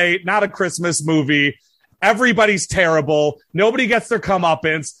of the day, not a Christmas movie. Everybody's terrible. Nobody gets their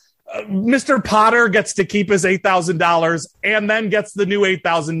comeuppance. Mr. Potter gets to keep his $8,000 and then gets the new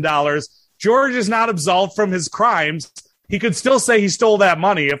 $8,000. George is not absolved from his crimes. He could still say he stole that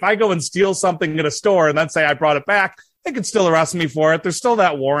money. If I go and steal something at a store and then say I brought it back, they could still arrest me for it. There's still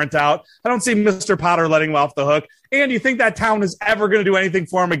that warrant out. I don't see Mr. Potter letting him off the hook. And you think that town is ever going to do anything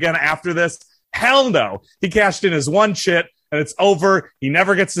for him again after this? Hell no. He cashed in his one shit and it's over. He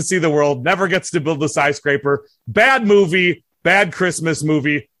never gets to see the world, never gets to build the skyscraper. Bad movie, bad Christmas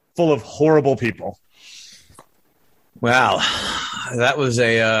movie, full of horrible people. Wow. That was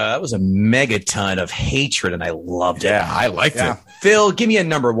a megaton of hatred, and I loved it. Yeah, I liked it. Phil, give me a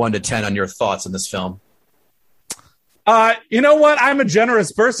number 1 to 10 on your thoughts on this film. You know what? I'm a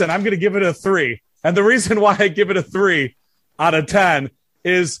generous person. I'm going to give it a 3. And the reason why I give it a 3 out of 10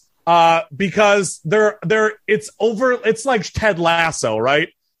 is because it's like Ted Lasso, right?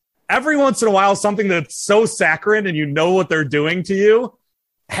 Every once in a while, something that's so saccharine and you know what they're doing to you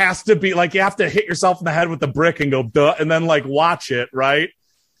has to be like, you have to hit yourself in the head with a brick and go, duh, and then like watch it. Right.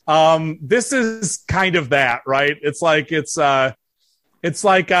 This is kind of that, right? It's like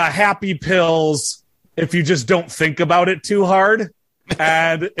happy pills if you just don't think about it too hard.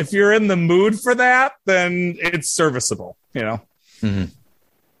 And if you're in the mood for that, then it's serviceable, you know? Mm-hmm.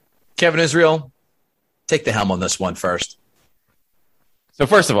 Kevin Israel, take the helm on this one first. So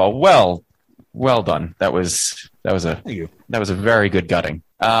first of all, well done. That was a very good gutting.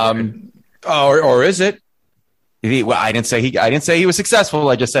 Or is it? I didn't say he was successful.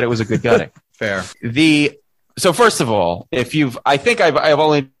 I just said it was a good gutting. Fair. So first of all, I think I've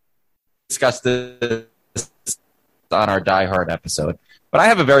only discussed this on our Die Hard episode, but I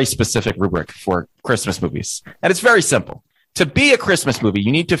have a very specific rubric for Christmas movies, and it's very simple. To be a Christmas movie,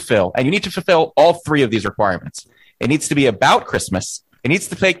 you need to fulfill all three of these requirements. It needs to be about Christmas. It needs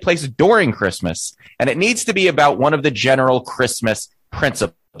to take place during Christmas, and it needs to be about one of the general Christmas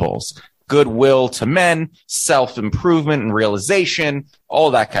principles: goodwill to men, self-improvement and realization,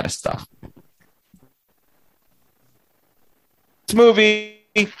 all that kind of stuff. This movie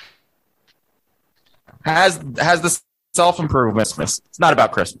has the self-improvement. It's not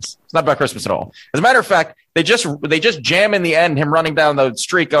about Christmas. It's not about Christmas at all. As a matter of fact, they just jam in the end him running down the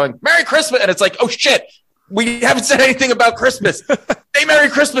street going, "Merry Christmas," and it's like, oh shit, we haven't said anything about Christmas. Say Merry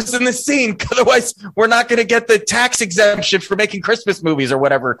Christmas in this scene, otherwise we're not going to get the tax exemption for making Christmas movies or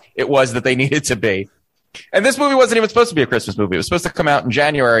whatever it was that they needed to be. And this movie wasn't even supposed to be a Christmas movie. It was supposed to come out in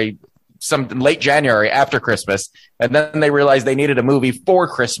January, some late January after Christmas, and then they realized they needed a movie for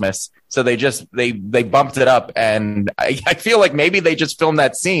Christmas, so they bumped it up. And I feel like maybe they just filmed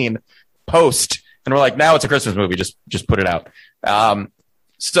that scene post, and we're like, now it's a Christmas movie, just put it out.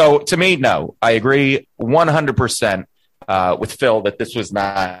 So to me, no, I agree 100% with Phil that this was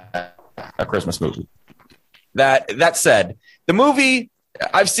not a Christmas movie. That said, the movie,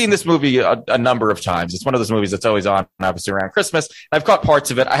 I've seen this movie a number of times. It's one of those movies that's always on, obviously, around Christmas. I've caught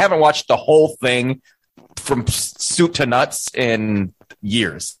parts of it. I haven't watched the whole thing from soup to nuts in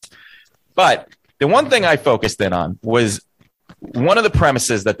years. But the one thing I focused in on was one of the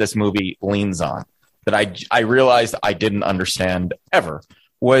premises that this movie leans on that I realized I didn't understand ever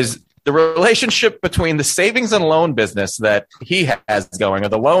was the relationship between the savings and loan business that he has going, or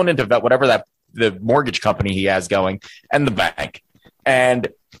the loan into whatever the mortgage company he has going, and the bank. And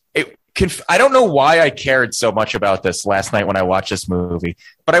I don't know why I cared so much about this last night when I watched this movie,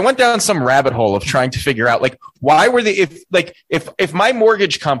 but I went down some rabbit hole of trying to figure out, like, why were if my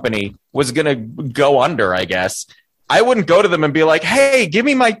mortgage company was going to go under, I guess, I wouldn't go to them and be like, "Hey, give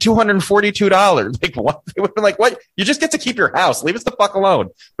me my $242." Like, what? They would be like, "What? You just get to keep your house. Leave us the fuck alone.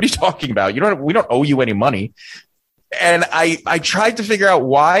 What are you talking about? We don't owe you any money." And I tried to figure out,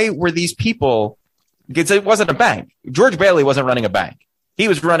 why were these people, because it wasn't a bank. George Bailey wasn't running a bank. He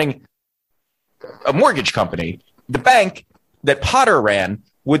was running a mortgage company. The bank that Potter ran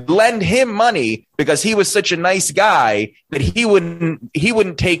would lend him money because he was such a nice guy that he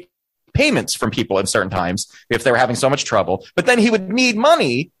wouldn't take payments from people at certain times if they were having so much trouble. But then he would need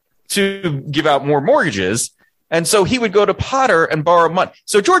money to give out more mortgages. And so he would go to Potter and borrow money.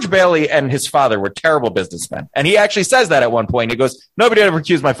 So George Bailey and his father were terrible businessmen. And he actually says that at one point. He goes, "Nobody ever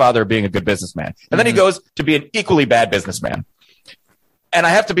accused my father of being a good businessman." And then he goes to be an equally bad businessman. And I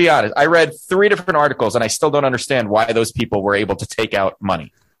have to be honest, I read 3 different articles and I still don't understand why those people were able to take out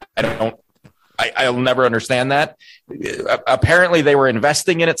money. I'll never understand that. Apparently they were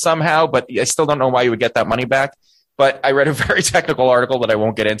investing in it somehow, but I still don't know why you would get that money back. But I read a very technical article that I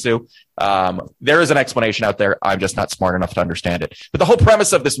won't get into. There is an explanation out there. I'm just not smart enough to understand it. But the whole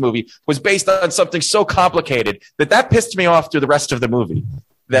premise of this movie was based on something so complicated that pissed me off through the rest of the movie.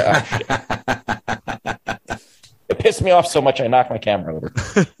 It pissed me off so much I knocked my camera over.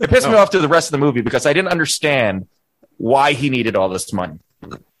 It pissed me off through the rest of the movie because I didn't understand why he needed all this money.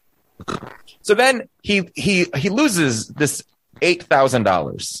 So then he loses this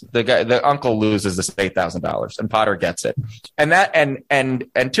 $8,000. The uncle loses this $8,000, and Potter gets it. And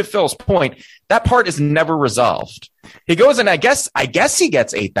to Phil's point, that part is never resolved. He goes and I guess he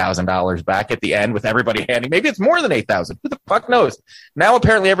gets $8,000 back at the end with everybody handing. Maybe it's more than $8,000. Who the fuck knows? Now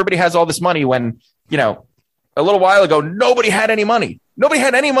apparently everybody has all this money when, a little while ago nobody had any money. Nobody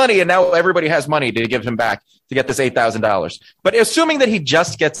had any money, and now everybody has money to give him back to get this $8,000. But assuming that he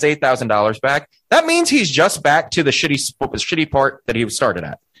just gets $8,000 back, that means he's just back to the shitty part that he started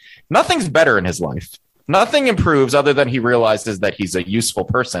at. Nothing's better in his life. Nothing improves other than he realizes that he's a useful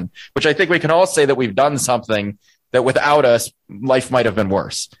person, which I think we can all say that we've done something that without us, life might have been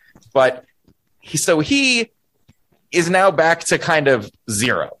worse. But he is now back to kind of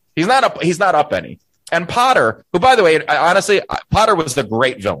zero. He's not up any. And Potter, who, by the way, honestly, Potter was the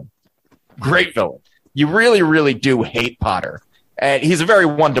great villain. Great villain. You really, really do hate Potter. And he's a very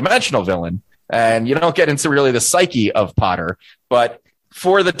one-dimensional villain. And you don't get into really the psyche of Potter. But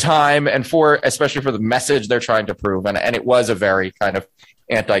for the time and especially for the message they're trying to prove, and it was a very kind of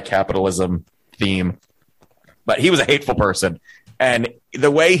anti-capitalism theme. But he was a hateful person. And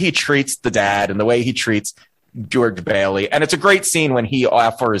the way he treats the dad and the way he treats George Bailey, and it's a great scene when he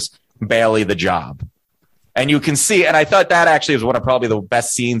offers Bailey the job. And you can see, and I thought that actually was one of probably the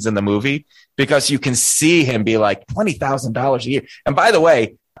best scenes in the movie, because you can see him be like $20,000 a year. And by the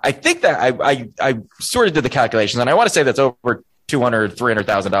way, I think that I sort of did the calculations, and I want to say that's over $200,000,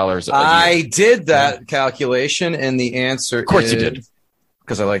 $300,000. I did that calculation, and the answer of course you did,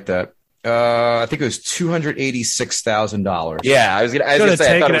 because I like that. I think it was $286,000. Yeah, I was gonna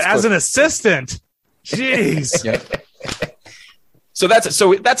say taken it as an assistant. Jeez. Yeah. So that's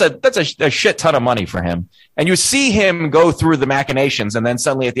a shit ton of money for him. And you see him go through the machinations, and then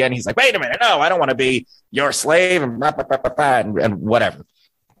suddenly at the end he's like, "Wait a minute, no, I don't want to be your slave," and whatever.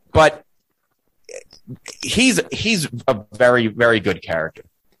 But he's a very, very good character.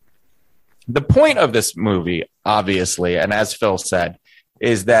 The point of this movie, obviously, and as Phil said,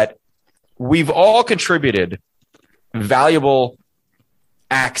 is that we've all contributed valuable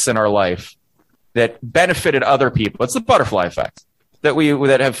acts in our life that benefited other people. It's the butterfly effect that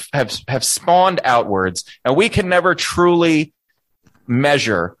have spawned outwards, and we can never truly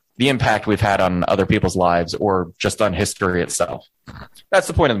measure the impact we've had on other people's lives or just on history itself. That's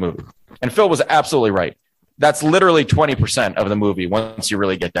the point of the movie. And Phil was absolutely right. That's literally 20% of the movie once you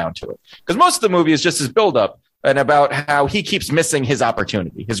really get down to it. Because most of the movie is just his buildup and about how he keeps missing his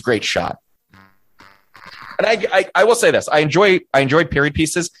opportunity, his great shot. And I will say this. I enjoy period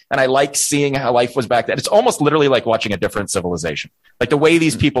pieces, and I like seeing how life was back then. It's almost literally like watching a different civilization. Like the way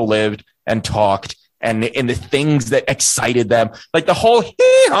these people lived and talked, and the things that excited them. Like the whole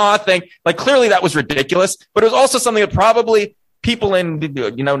hee-haw thing. Like clearly that was ridiculous, but it was also something that probably people in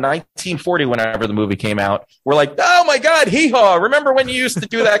 1940, whenever the movie came out, were like, "Oh my God, hee-haw. Remember when you used to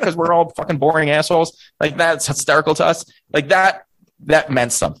do that because we're all fucking boring assholes?" Like that's hysterical to us. Like that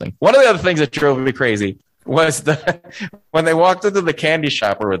meant something. One of the other things that drove me crazy was when they walked into the candy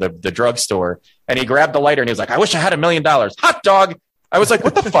shop or the drugstore, and he grabbed the lighter and he was like, "I wish I had $1 million. Hot dog." I was like,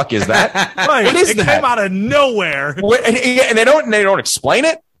 "What the fuck is that? Right. What is it that?" Came out of nowhere. And they don't explain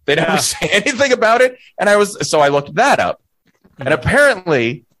it. They never say anything about it. And so I looked that up, and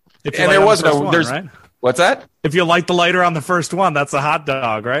apparently, and there was no. There's right? What's that? If you light the lighter on the first one, that's a hot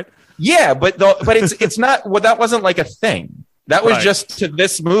dog, right? Yeah, but it's not. Well, that wasn't like a thing. That was just to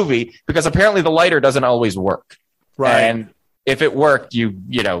this movie, because apparently the lighter doesn't always work. Right. And if it worked,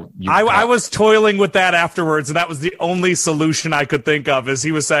 I was toiling with that afterwards, and that was the only solution I could think of. Is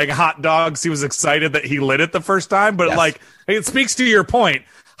he was saying hot dogs. He was excited that he lit it the first time, but like it speaks to your point.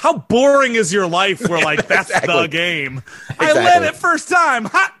 How boring is your life where like that's exactly. The game? Exactly. I lit it first time.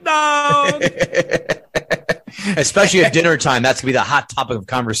 Hot dog. Especially at dinner time, that's gonna be the hot topic of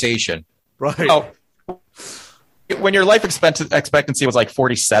conversation. Right. Oh. When your life expectancy was like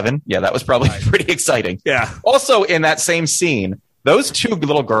 47, yeah, that was probably pretty exciting. Yeah. Also, in that same scene, those two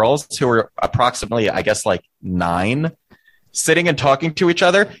little girls who were approximately, I guess, like 9, sitting and talking to each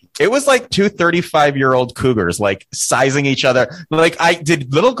other, it was like two 35-year-old cougars, like sizing each other. Like,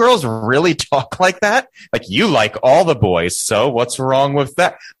 did little girls really talk like that? Like, you like all the boys, so what's wrong with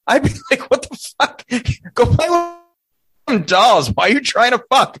that? I'd be like, what the fuck? Go play with dolls. Why are you trying to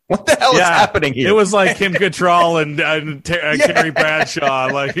fuck? What the hell is happening here? It was like Kim Cattrall and Carrie Bradshaw.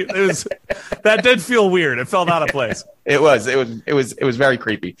 Like that did feel weird. It felt out of place. It was very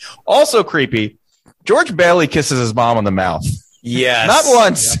creepy. Also creepy. George Bailey kisses his mom on the mouth. Yes. Not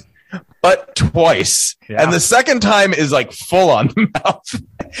once, but twice. Yeah. And the second time is like full on the mouth.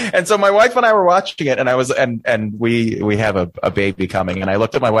 And so my wife and I were watching it, and I was, and we have a baby coming, and I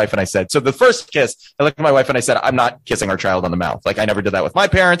looked at my wife and I said, so the first kiss, I looked at my wife and I said, I'm not kissing our child on the mouth. Like I never did that with my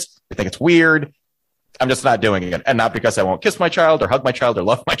parents. I think it's weird. I'm just not doing it. And not because I won't kiss my child or hug my child or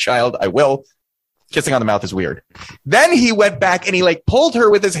love my child. I will. Kissing on the mouth is weird. Then he went back and he like pulled her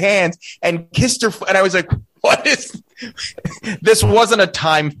with his hands and kissed her. And I was like, what is this? Wasn't a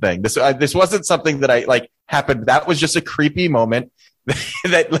time thing. This wasn't something that I like happened. That was just a creepy moment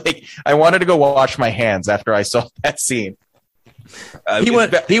that like I wanted to go wash my hands after I saw that scene. He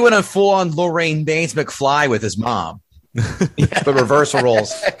went on full on Lorraine Baines McFly with his mom. The reversal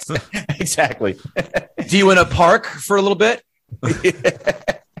roles. Exactly. Do you in a park for a little bit?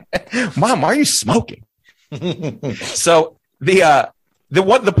 Mom, why are you smoking? So the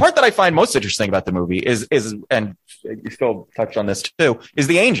the part that I find most interesting about the movie is and you still touched on this too, is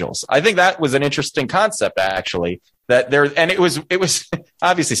the angels. I think that was an interesting concept, actually. That there, and it was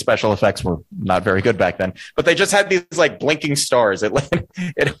obviously special effects were not very good back then, but they just had these like blinking stars. It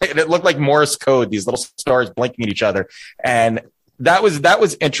looked like Morse code, these little stars blinking at each other, and that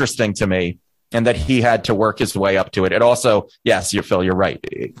was interesting to me. And that he had to work his way up to it. It also, yes, Phil, you're right.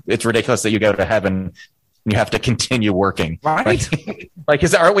 It's ridiculous that you go to heaven. You have to continue working. Right.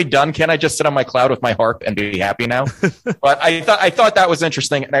 Aren't we done? Can't I just sit on my cloud with my harp and be happy now? But I thought that was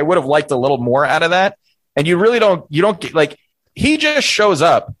interesting, and I would have liked a little more out of that. And you don't get, like, he just shows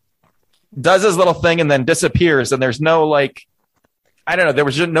up, does his little thing, and then disappears. And there's no, like, I don't know. There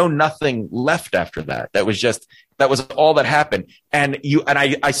was just nothing left after that. That was all that happened. And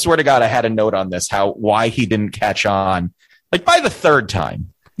I swear to God, I had a note on this, why he didn't catch on, like, by the third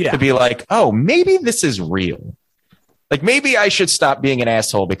time. To be like, oh, maybe this is real. Like, maybe I should stop being an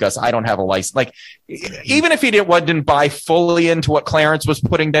asshole because I don't have a license. Like, even if he didn't buy fully into what Clarence was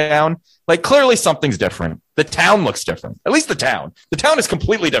putting down, like, clearly something's different. The town looks different. At least the town. The town is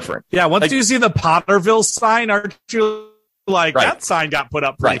completely different. Yeah, once you see the Potterville sign, aren't you like, right. That sign got put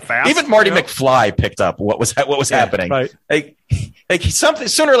up pretty fast? Even Marty McFly picked up what was happening. Right. Like something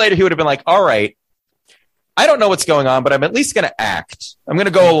sooner or later he would have been like, all right, I don't know what's going on, but I'm at least going to act. I'm going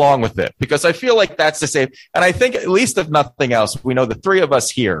to go along with it because I feel like that's the safe. And I think, at least if nothing else, we know the three of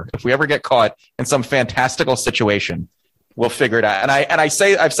us here, if we ever get caught in some fantastical situation, we'll figure it out. And I've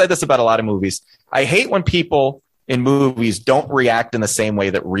said this about a lot of movies. I hate when people in movies don't react in the same way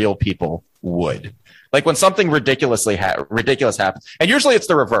that real people would. Like when something ridiculous happens. And usually it's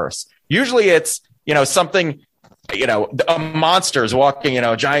the reverse. Usually it's, something, a monster's walking,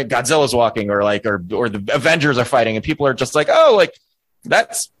 giant Godzilla's walking, or the Avengers are fighting, and people are just like, oh, like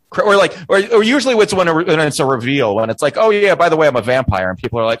that's, or usually it's when it's a reveal, when it's like, oh yeah, by the way, I'm a vampire, and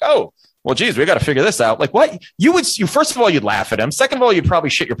people are like, oh, well, geez, we got to figure this out. Like, what you first of all, you'd laugh at him. Second of all, you'd probably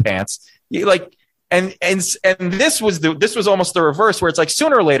shit your pants. And this was almost the reverse, where it's like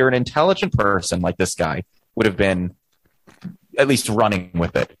sooner or later an intelligent person like this guy would have been at least running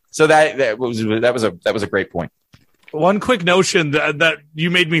with it. So that was a great point. One quick notion that you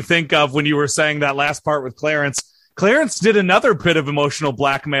made me think of when you were saying that last part with Clarence. Clarence did another bit of emotional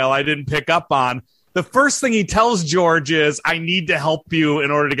blackmail I didn't pick up on. The first thing he tells George is, I need to help you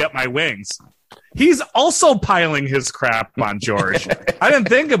in order to get my wings. He's also piling his crap on George. I didn't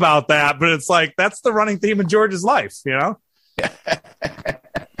think about that, but it's like, that's the running theme in George's life,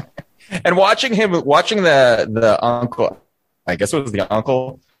 And watching the uncle, I guess it was the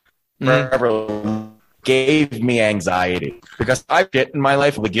uncle, forever, gave me anxiety because I've get in my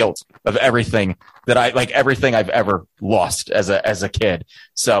life the guilt of everything everything I've ever lost as a kid.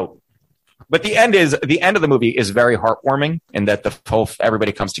 So, but the end of the movie is very heartwarming in that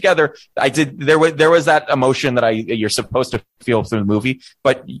everybody comes together. There was that emotion that you're supposed to feel through the movie,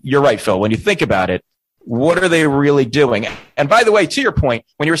 but you're right, Phil. When you think about it, what are they really doing? And by the way, to your point,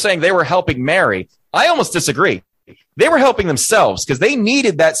 when you were saying they were helping Mary, I almost disagree. They were helping themselves because they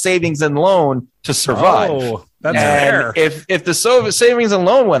needed that savings and loan to survive. Oh, that's fair. If the savings and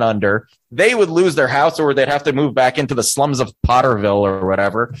loan went under, they would lose their house, or they'd have to move back into the slums of Potterville or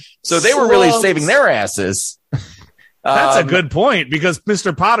whatever. So they were really saving their asses. That's a good point, because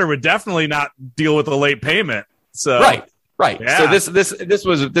Mr. Potter would definitely not deal with a late payment. So right. Yeah. So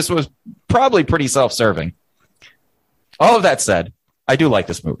this was probably pretty self-serving. All of that said, I do like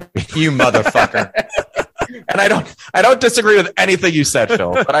this movie. You motherfucker. And I don't disagree with anything you said,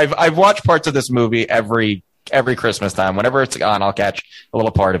 Phil. But I've watched parts of this movie every Christmas time. Whenever it's on, I'll catch a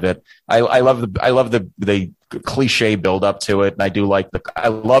little part of it. I love the cliche build up to it, and I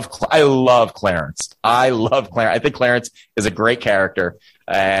love Clarence. I love Clarence. I think Clarence is a great character,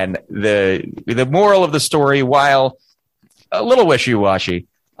 and the moral of the story, while a little wishy-washy,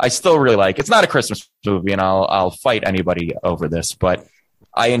 I still really like. It's not a Christmas movie, and I'll fight anybody over this, but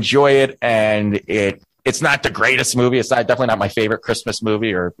I enjoy it, and it's not the greatest movie. It's definitely not my favorite Christmas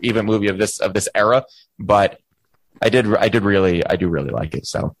movie or even movie of this era, but I do really like it.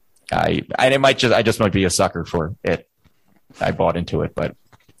 So I just might be a sucker for it. I bought into it, but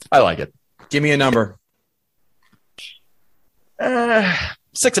I like it. Give me a number.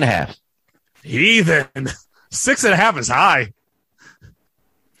 6.5. Heathen. 6.5 is high.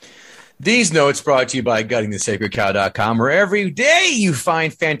 These notes brought to you by GuttingTheSacredCow.com, where every day you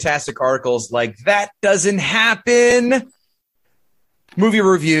find fantastic articles like That Doesn't Happen, movie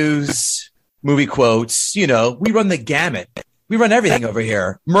reviews, movie quotes. We run the gamut. We run everything over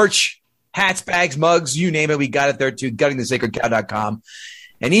here. Merch, hats, bags, mugs, you name it. We got it there too, GuttingTheSacredCow.com.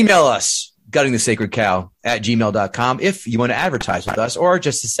 And email us, guttingthesacredcow@gmail.com if you want to advertise with us or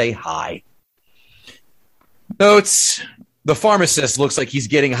just to say hi. Notes. The pharmacist looks like he's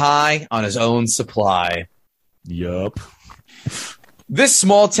getting high on his own supply. Yup. This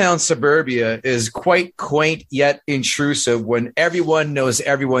small town suburbia is quite quaint yet intrusive when everyone knows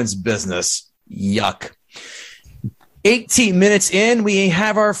everyone's business. Yuck. 18 minutes in, we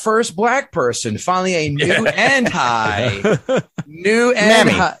have our first black person. Finally, a new and high. New and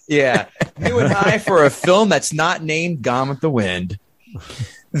high. Yeah. New and high for a film that's not named Gone with the Wind.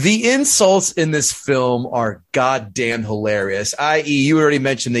 The insults in this film are goddamn hilarious, i.e., you already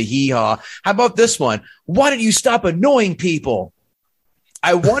mentioned the hee-haw. How about this one? Why did you stop annoying people?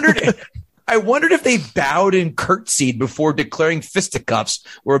 I wondered if they bowed and curtsied before declaring fisticuffs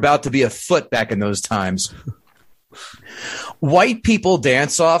were about to be afoot back in those times. White people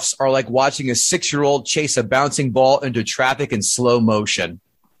dance-offs are like watching a 6-year-old chase a bouncing ball into traffic in slow motion.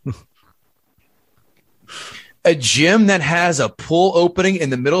 A gym that has a pool opening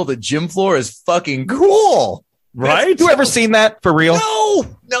in the middle of the gym floor is fucking cool. Right? Have you ever seen that for real?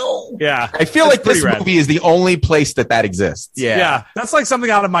 No. Yeah. I feel like this rad. movie is the only place that exists. Yeah. That's like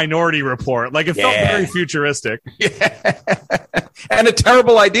something out of Minority Report. Like, it felt very futuristic. Yeah. And a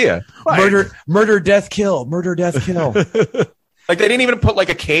terrible idea. Right. Murder, death, kill. Murder, death, kill. Like, they didn't even put like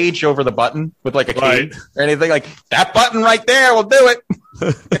a cage over the button with like a Right. cage or anything. Like, that button right there will do it.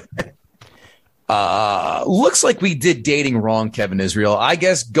 Looks like we did dating wrong, Kevin Israel. I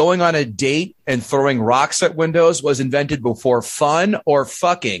guess going on a date and throwing rocks at windows was invented before fun or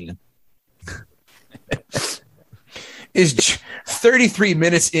fucking. Is 33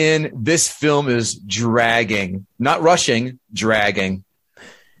 minutes in, this film is dragging. Not rushing, dragging.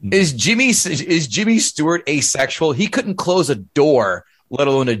 Is Jimmy Stewart asexual? He couldn't close a door, let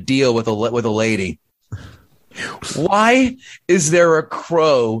alone a deal with a lady. Why is there a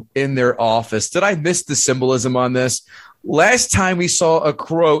crow in their office? Did I miss the symbolism on this? Last time we saw a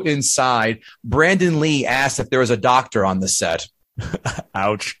crow inside, Brandon Lee asked if there was a doctor on the set.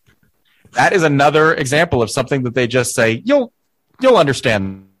 Ouch. That is another example of something that they just say, you'll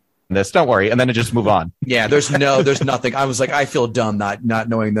understand this. Don't worry. And then it just move on. Yeah, there's nothing. I was like, I feel dumb not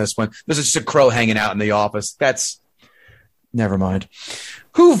knowing this one. This is just a crow hanging out in the office. Never mind.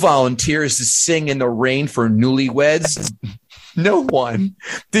 Who volunteers to sing in the rain for newlyweds? No one.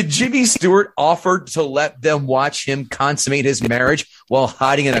 Did Jimmy Stewart offer to let them watch him consummate his marriage while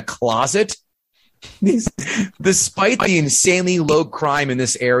hiding in a closet? Despite the insanely low crime in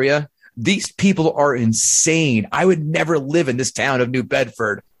this area, these people are insane. I would never live in this town of New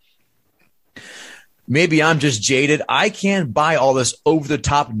Bedford. Maybe I'm just jaded. I can't buy all this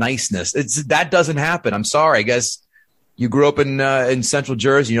over-the-top niceness. That doesn't happen. I'm sorry. I guess you grew up in Central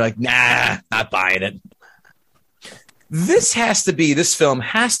Jersey, and you're like, nah, not buying it. This film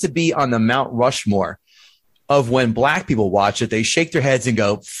has to be on the Mount Rushmore of when black people watch it. They shake their heads and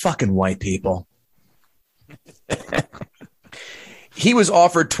go, fucking white people. He was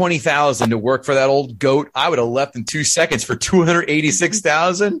offered $20,000 to work for that old goat. I would have left in 2 seconds for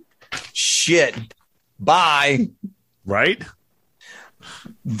 $286,000. Shit. Bye. Right?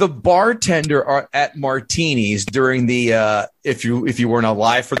 The bartender are at Martini's during the if you weren't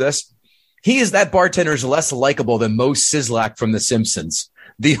alive for this, that bartender is less likable than Mo Sislak from The Simpsons.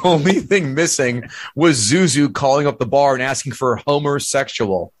 The only thing missing was Zuzu calling up the bar and asking for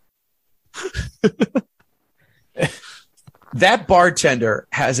homosexual. That bartender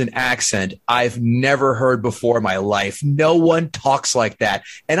has an accent I've never heard before in my life. No one talks like that.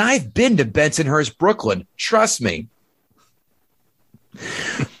 And I've been to Bensonhurst, Brooklyn. Trust me.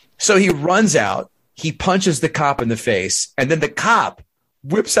 So he runs out, he punches the cop in the face, and then the cop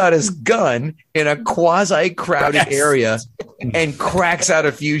whips out his gun in a quasi-crowded area and cracks out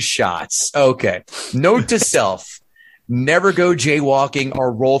a few shots. Okay. Note to self, never go jaywalking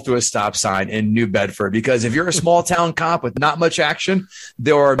or roll through a stop sign in New Bedford, because if you're a small town cop with not much action,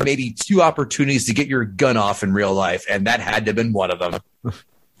 there are maybe 2 opportunities to get your gun off in real life, and that had to have been one of them.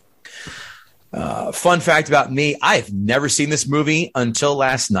 Fun fact about me, I've never seen this movie until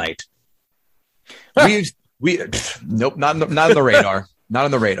last night. Nope, not on the radar. Not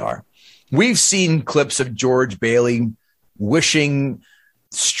on the radar. We've seen clips of George Bailey wishing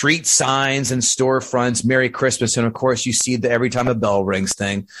street signs and storefronts Merry Christmas, and of course you see the every time a bell rings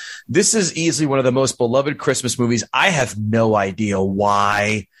thing. This is easily one of the most beloved Christmas movies. I have no idea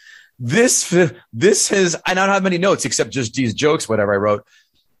why. This is, I don't have many notes except just these jokes, whatever I wrote.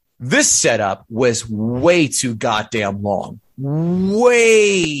 This setup was way too goddamn long.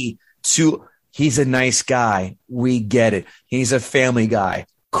 Way too. He's a nice guy. We get it. He's a family guy.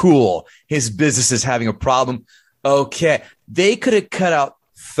 Cool. His business is having a problem. Okay. They could have cut out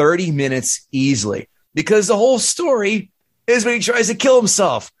 30 minutes easily, because the whole story is when he tries to kill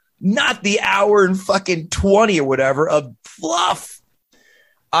himself, not the hour and fucking 20 or whatever of fluff.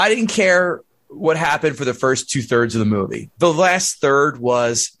 I didn't care what happened for the first 2/3 of the movie. The last third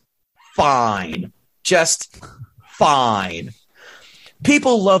was fine. Just fine.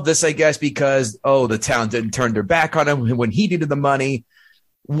 People love this, I guess, because, the town didn't turn their back on him when he needed the money.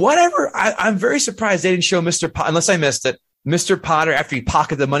 Whatever. I'm very surprised they didn't show Mr. Potter, unless I missed it. Mr. Potter, after he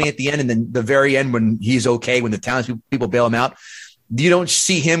pocketed the money at the end, and then the very end when he's okay, when the townspeople bail him out, you don't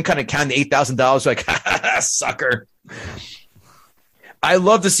see him kind of counting $8,000 like, sucker. I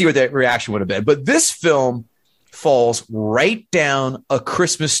love to see what that reaction would have been. But this film falls right down a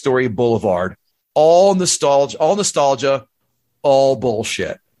Christmas Story boulevard. All nostalgia, all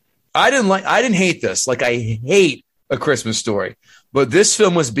bullshit. I didn't hate this. Like, I hate A Christmas Story. But this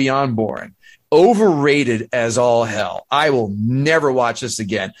film was beyond boring. Overrated as all hell. I will never watch this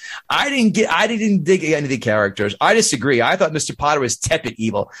again. I didn't dig any of the characters. I disagree. I thought Mr. Potter was tepid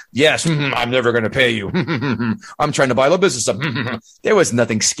evil. Yes, I'm never going to pay you. I'm trying to buy the business up. There was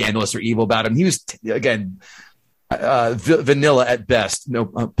nothing scandalous or evil about him. He was, again, vanilla at best. No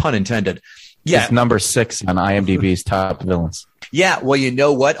pun intended. Yeah, it's number 6 on IMDb's top villains. Yeah, well, you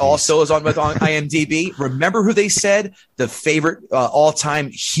know what also is on IMDb? Remember who they said the favorite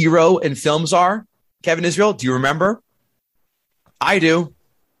all-time hero in films are? Kevin Israel, do you remember? I do.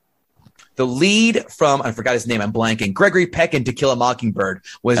 The lead from, I forgot his name, I'm blanking, Gregory Peck in To Kill a Mockingbird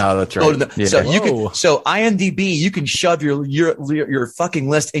was. Oh, that's right. So IMDb, you can shove your fucking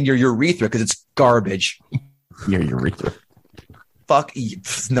list in your urethra because it's garbage. Your urethra. Fuck,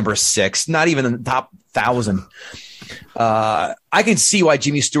 number 6, not even in the top 1,000. I can see why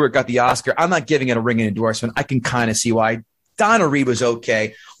Jimmy Stewart got the Oscar. I'm not giving it a ringing endorsement. I can kind of see why. Donna Reed was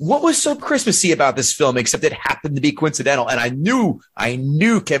okay. What was so Christmassy about this film, except it happened to be coincidental? And I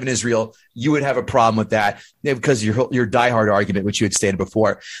knew Kevin Israel, you would have a problem with that because of your Die Hard argument, which you had stated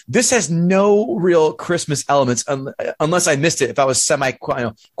before. This has no real Christmas elements unless I missed it. If I was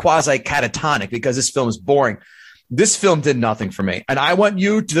quasi catatonic, because this film is boring. This film did nothing for me. And I want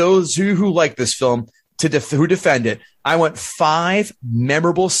you, to those who like this film, who defend it, I want 5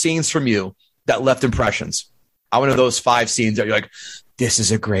 memorable scenes from you that left impressions. I want those 5 scenes that you're like, this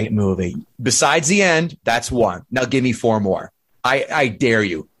is a great movie. Besides the end, that's 1. Now give me 4 more. I dare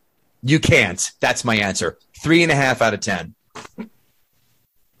you. You can't. That's my answer. 3.5 out of 10.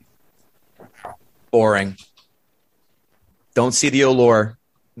 Boring. Don't see the allure.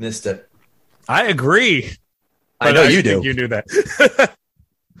 Missed it. I agree. I know you do. You knew that.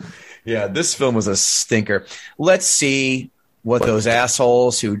 Yeah, this film was a stinker. Let's see what those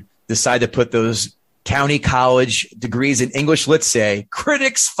assholes who decide to put those county college degrees in English lit say.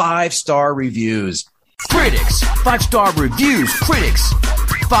 Critics 5-star reviews. Critics 5-star reviews. Critics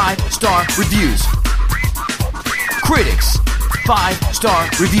 5-star reviews. Critics 5-star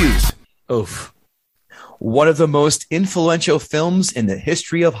reviews. Oof. One of the most influential films in the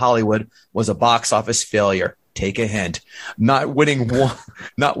history of Hollywood was a box office failure. Take a hint. Not winning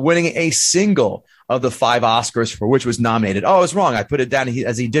a single of the 5 Oscars for which was nominated. Oh, I was wrong. I put it down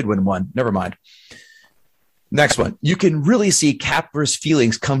as he did win one. Never mind. Next one. You can really see Capra's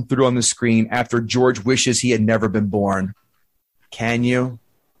feelings come through on the screen after George wishes he had never been born. Can you?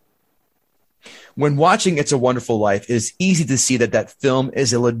 When watching It's a Wonderful Life, it is easy to see that film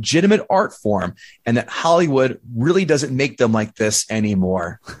is a legitimate art form and that Hollywood really doesn't make them like this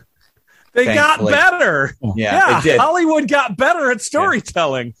anymore. They Thankfully. Got better. Yeah, they did. Hollywood got better at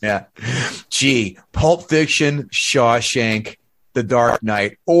storytelling. Yeah. Gee, Pulp Fiction, Shawshank, The Dark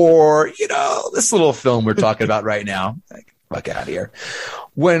Knight, or, this little film we're talking about right now. Fuck out of here.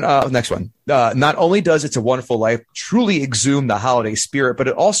 Next one. Not only does It's a Wonderful Life truly exhume the holiday spirit, but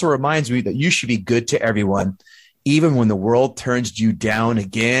it also reminds me that you should be good to everyone, even when the world turns you down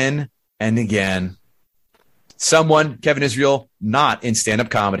again and again. Someone, Kevin Israel, not in stand-up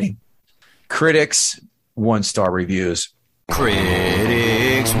comedy. Critics 1-star reviews.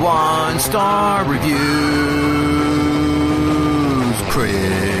 Critics 1-star reviews.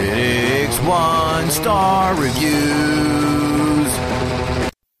 Critics 1-star reviews.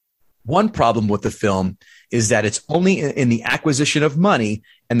 One problem with the film is that it's only in the acquisition of money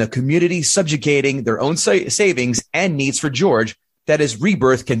and the community subjugating their own savings and needs for George that his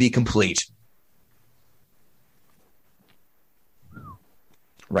rebirth can be complete.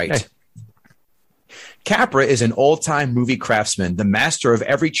 Right. Hey. Capra is an old-time movie craftsman, the master of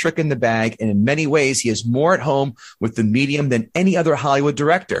every trick in the bag, and in many ways, he is more at home with the medium than any other Hollywood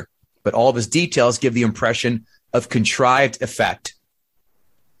director. But all of his details give the impression of contrived effect.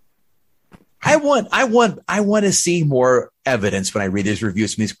 I want to see more evidence when I read these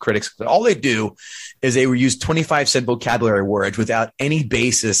reviews from these critics. All they do is they use 25-cent vocabulary words without any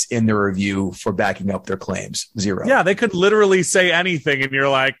basis in their review for backing up their claims. Zero. Yeah, they could literally say anything, and you're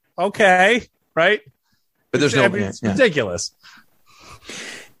like, okay, right? But there's it's ridiculous.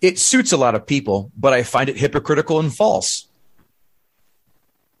 It suits a lot of people, but I find it hypocritical and false.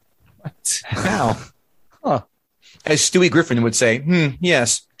 What? How? Huh. As Stewie Griffin would say,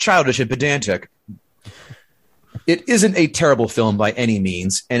 yes, childish and pedantic. It isn't a terrible film by any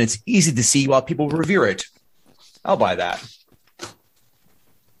means, and it's easy to see why people revere it. I'll buy that.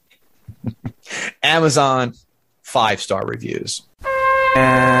 Amazon 5-star reviews.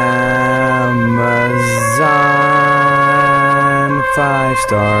 Amazon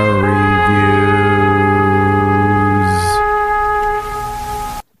 5-star reviews.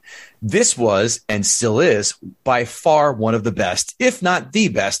 This was, and still is, by far one of the best, if not the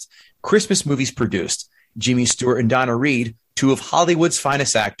best, Christmas movies produced. Jimmy Stewart and Donna Reed, two of Hollywood's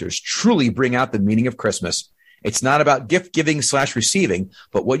finest actors, truly bring out the meaning of Christmas. It's not about gift giving / receiving,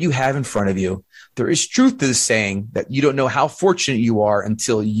 but what you have in front of you. There is truth to the saying that you don't know how fortunate you are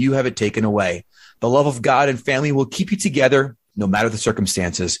until you have it taken away. The love of God and family will keep you together no matter the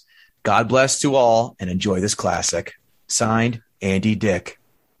circumstances. God bless to all and enjoy this classic. Signed, Andy Dick.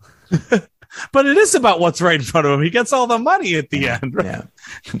 But it is about what's right in front of him. He gets all the money at the end. Right? Yeah.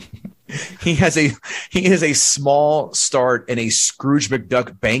 He has a small start in a Scrooge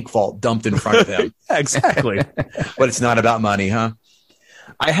McDuck bank vault dumped in front of him. Yeah, exactly. But it's not about money, huh?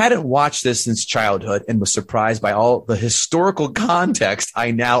 I hadn't watched this since childhood and was surprised by all the historical context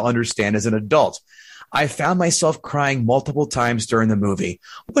I now understand as an adult. I found myself crying multiple times during the movie.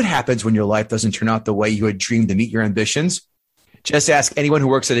 What happens when your life doesn't turn out the way you had dreamed to meet your ambitions? Just ask anyone who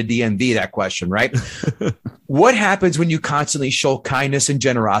works at a DMV that question, right? What happens when you constantly show kindness and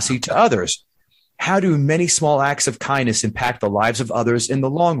generosity to others? How do many small acts of kindness impact the lives of others in the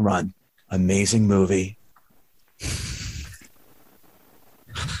long run? Amazing movie.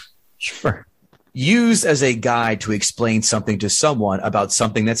 Sure. Used as a guide to explain something to someone about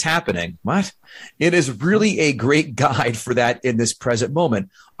something that's happening. What? It is really a great guide for that in this present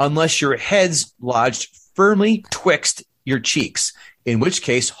moment, unless your head's lodged firmly twixt your cheeks, in which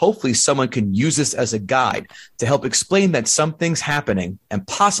case, hopefully someone can use this as a guide to help explain that something's happening and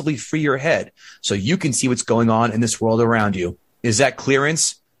possibly free your head so you can see what's going on in this world around you. Is that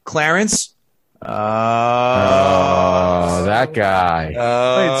Clarence? That guy.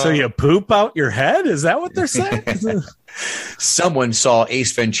 Wait, so you poop out your head? Is that what they're saying? Someone saw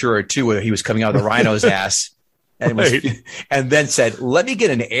Ace Ventura 2 where he was coming out of the rhino's ass. And then said, let me get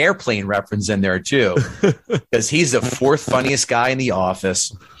an airplane reference in there, too, because he's the fourth funniest guy in the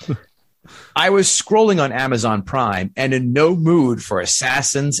office. I was scrolling on Amazon Prime and in no mood for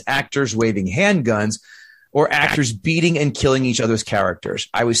assassins, actors waving handguns, or actors beating and killing each other's characters.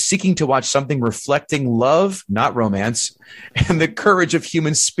 I was seeking to watch something reflecting love, not romance, and the courage of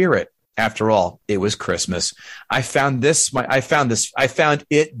human spirit. After all, it was Christmas. I found this film.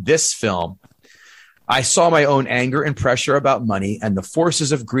 I saw my own anger and pressure about money and the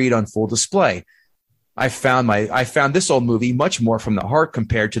forces of greed on full display. I found this old movie much more from the heart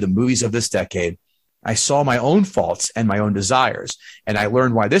compared to the movies of this decade. I saw my own faults and my own desires, and I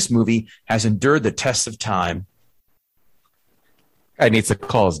learned why this movie has endured the test of time. I need to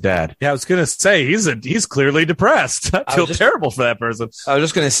call his dad. Yeah, I was going to say, he's clearly depressed. I feel terrible for that person. I was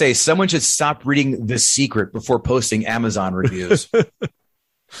just going to say, someone should stop reading The Secret before posting Amazon reviews.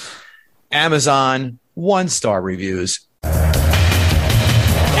 Amazon 1-star reviews. Amazon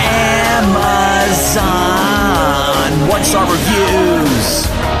 1-star reviews.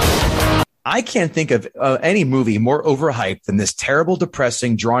 I can't think of any movie more overhyped than this terrible,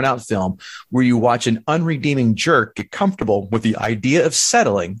 depressing, drawn-out film where you watch an unredeeming jerk get comfortable with the idea of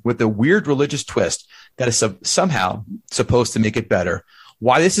settling with a weird religious twist that is somehow supposed to make it better.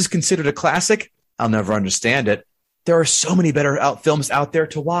 Why this is considered a classic, I'll never understand it. There are so many better films out there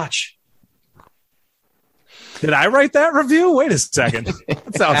to watch. Did I write that review? Wait a second.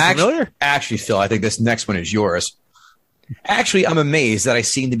 That sounds familiar. Actually, Phil, I think this next one is yours. Actually, I'm amazed that I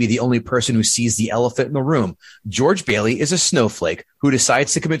seem to be the only person who sees the elephant in the room. George Bailey is a snowflake who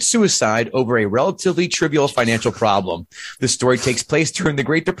decides to commit suicide over a relatively trivial financial problem. The story takes place during the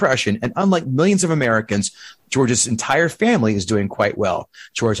Great Depression, and unlike millions of Americans, George's entire family is doing quite well.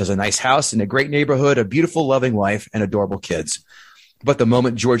 George has a nice house in a great neighborhood, a beautiful, loving wife, and adorable kids. But the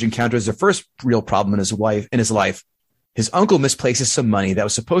moment George encounters the first real problem in his life, his uncle misplaces some money that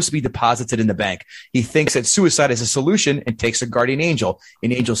was supposed to be deposited in the bank. He thinks that suicide is a solution and takes a guardian angel,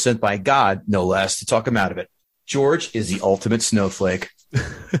 an angel sent by God, no less, to talk him out of it. George is the ultimate snowflake.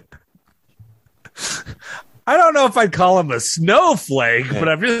 I don't know if I'd call him a snowflake, but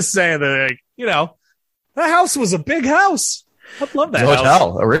I'm just saying that, like, you know, that house was a big house. I love that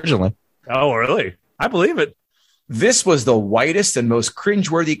hotel originally. Oh, really? I believe it. This was the whitest and most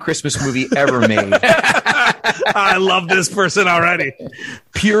cringeworthy Christmas movie ever made. I love this person already.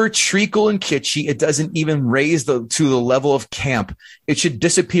 Pure treacle and kitschy. It doesn't even raise to the level of camp. It should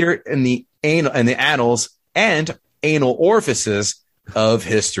disappear in the annals and anal orifices of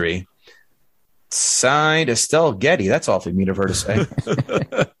history. Signed, Estelle Getty. That's awfully mean of her to say.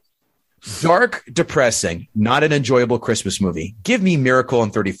 Dark, depressing, not an enjoyable Christmas movie. Give me Miracle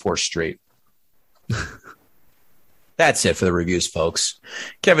on 34th Street. That's it for the reviews, folks.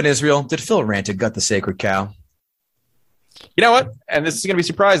 Kevin Israel, did Phil Ranta gut the sacred cow? You know what? And this is going to be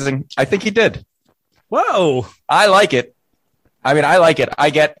surprising. I think he did. Whoa. I like it. I mean, I like it.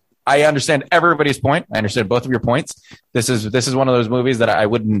 I understand everybody's point. I understand both of your points. This is one of those movies that I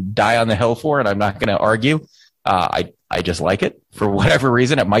wouldn't die on the hill for, and I'm not going to argue. I just like it for whatever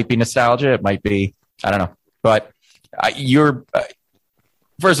reason. It might be nostalgia. It might be, I don't know. But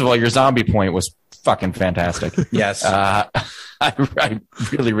first of all, your zombie point was fucking fantastic. Yes. I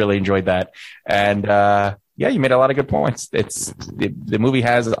really, really enjoyed that. And yeah, you made a lot of good points. The movie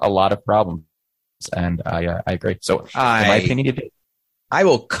has a lot of problems, and I agree. So in my opinion, you did. I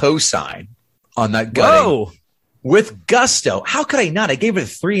will co-sign on that gutting with gusto. How could I not? I gave it a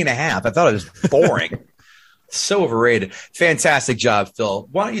 3.5. I thought it was boring. So overrated. Fantastic job, Phil.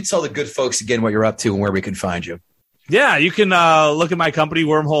 Why don't you tell the good folks again what you're up to and where we can find you? Yeah, you can look at my company,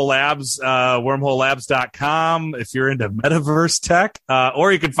 Wormhole Labs, wormholelabs.com if you're into metaverse tech,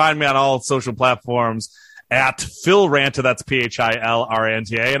 or you can find me on all social platforms at Phil Ranta. That's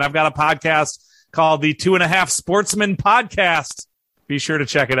PHILRANTA. And I've got a podcast called the 2.5 Sportsman Podcast. Be sure to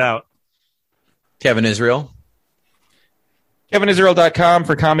check it out. Kevin Israel. KevinIsrael.com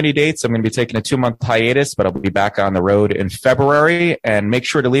for comedy dates. I'm going to be taking a 2-month hiatus, but I'll be back on the road in February. And make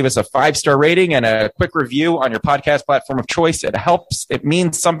sure to leave us a 5-star rating and a quick review on your podcast platform of choice. It helps. It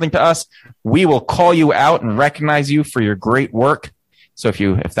means something to us. We will call you out and recognize you for your great work. So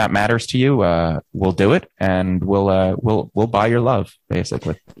if that matters to you, we'll do it, and we'll buy your love,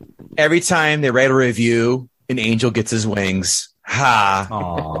 basically. Every time they write a review, an angel gets his wings. Ha.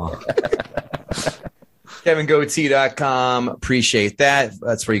 KevinGoatee.com. Appreciate that.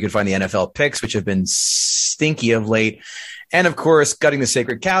 That's where you can find the NFL picks, which have been stinky of late. And, of course,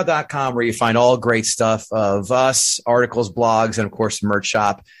 GuttingTheSacredCow.com, where you find all great stuff of us, articles, blogs, and, of course, the merch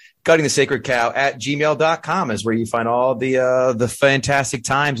shop. GuttingTheSacredCow at gmail.com is where you find all the fantastic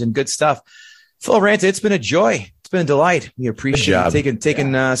times and good stuff. Phil Ranta, it's been a joy. It's been a delight. We appreciate you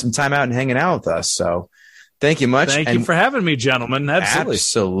taking some time out and hanging out with us. So thank you much. Thank you for having me, gentlemen.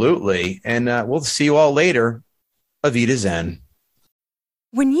 Absolutely. And we'll see you all later. Avita Zen.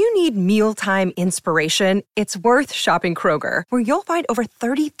 When you need mealtime inspiration, it's worth shopping Kroger, where you'll find over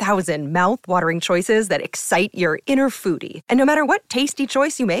 30,000 mouth-watering choices that excite your inner foodie. And no matter what tasty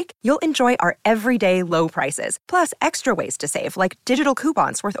choice you make, you'll enjoy our everyday low prices, plus extra ways to save, like digital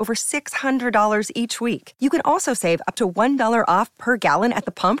coupons worth over $600 each week. You can also save up to $1 off per gallon at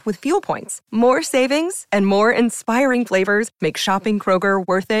the pump with fuel points. More savings and more inspiring flavors make shopping Kroger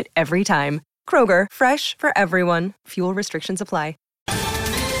worth it every time. Kroger, fresh for everyone. Fuel restrictions apply.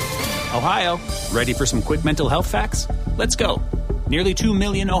 Ohio, ready for some quick mental health facts? Let's go. Nearly 2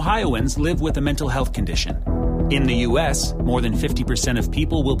 million Ohioans live with a mental health condition. In the U.S., more than 50% of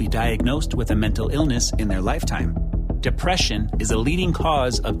people will be diagnosed with a mental illness in their lifetime. Depression is a leading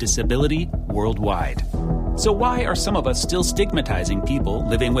cause of disability worldwide. So why are some of us still stigmatizing people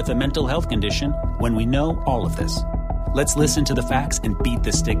living with a mental health condition when we know all of this? Let's listen to the facts and beat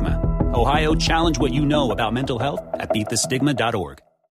the stigma. Ohio, challenge what you know about mental health at beatthestigma.org.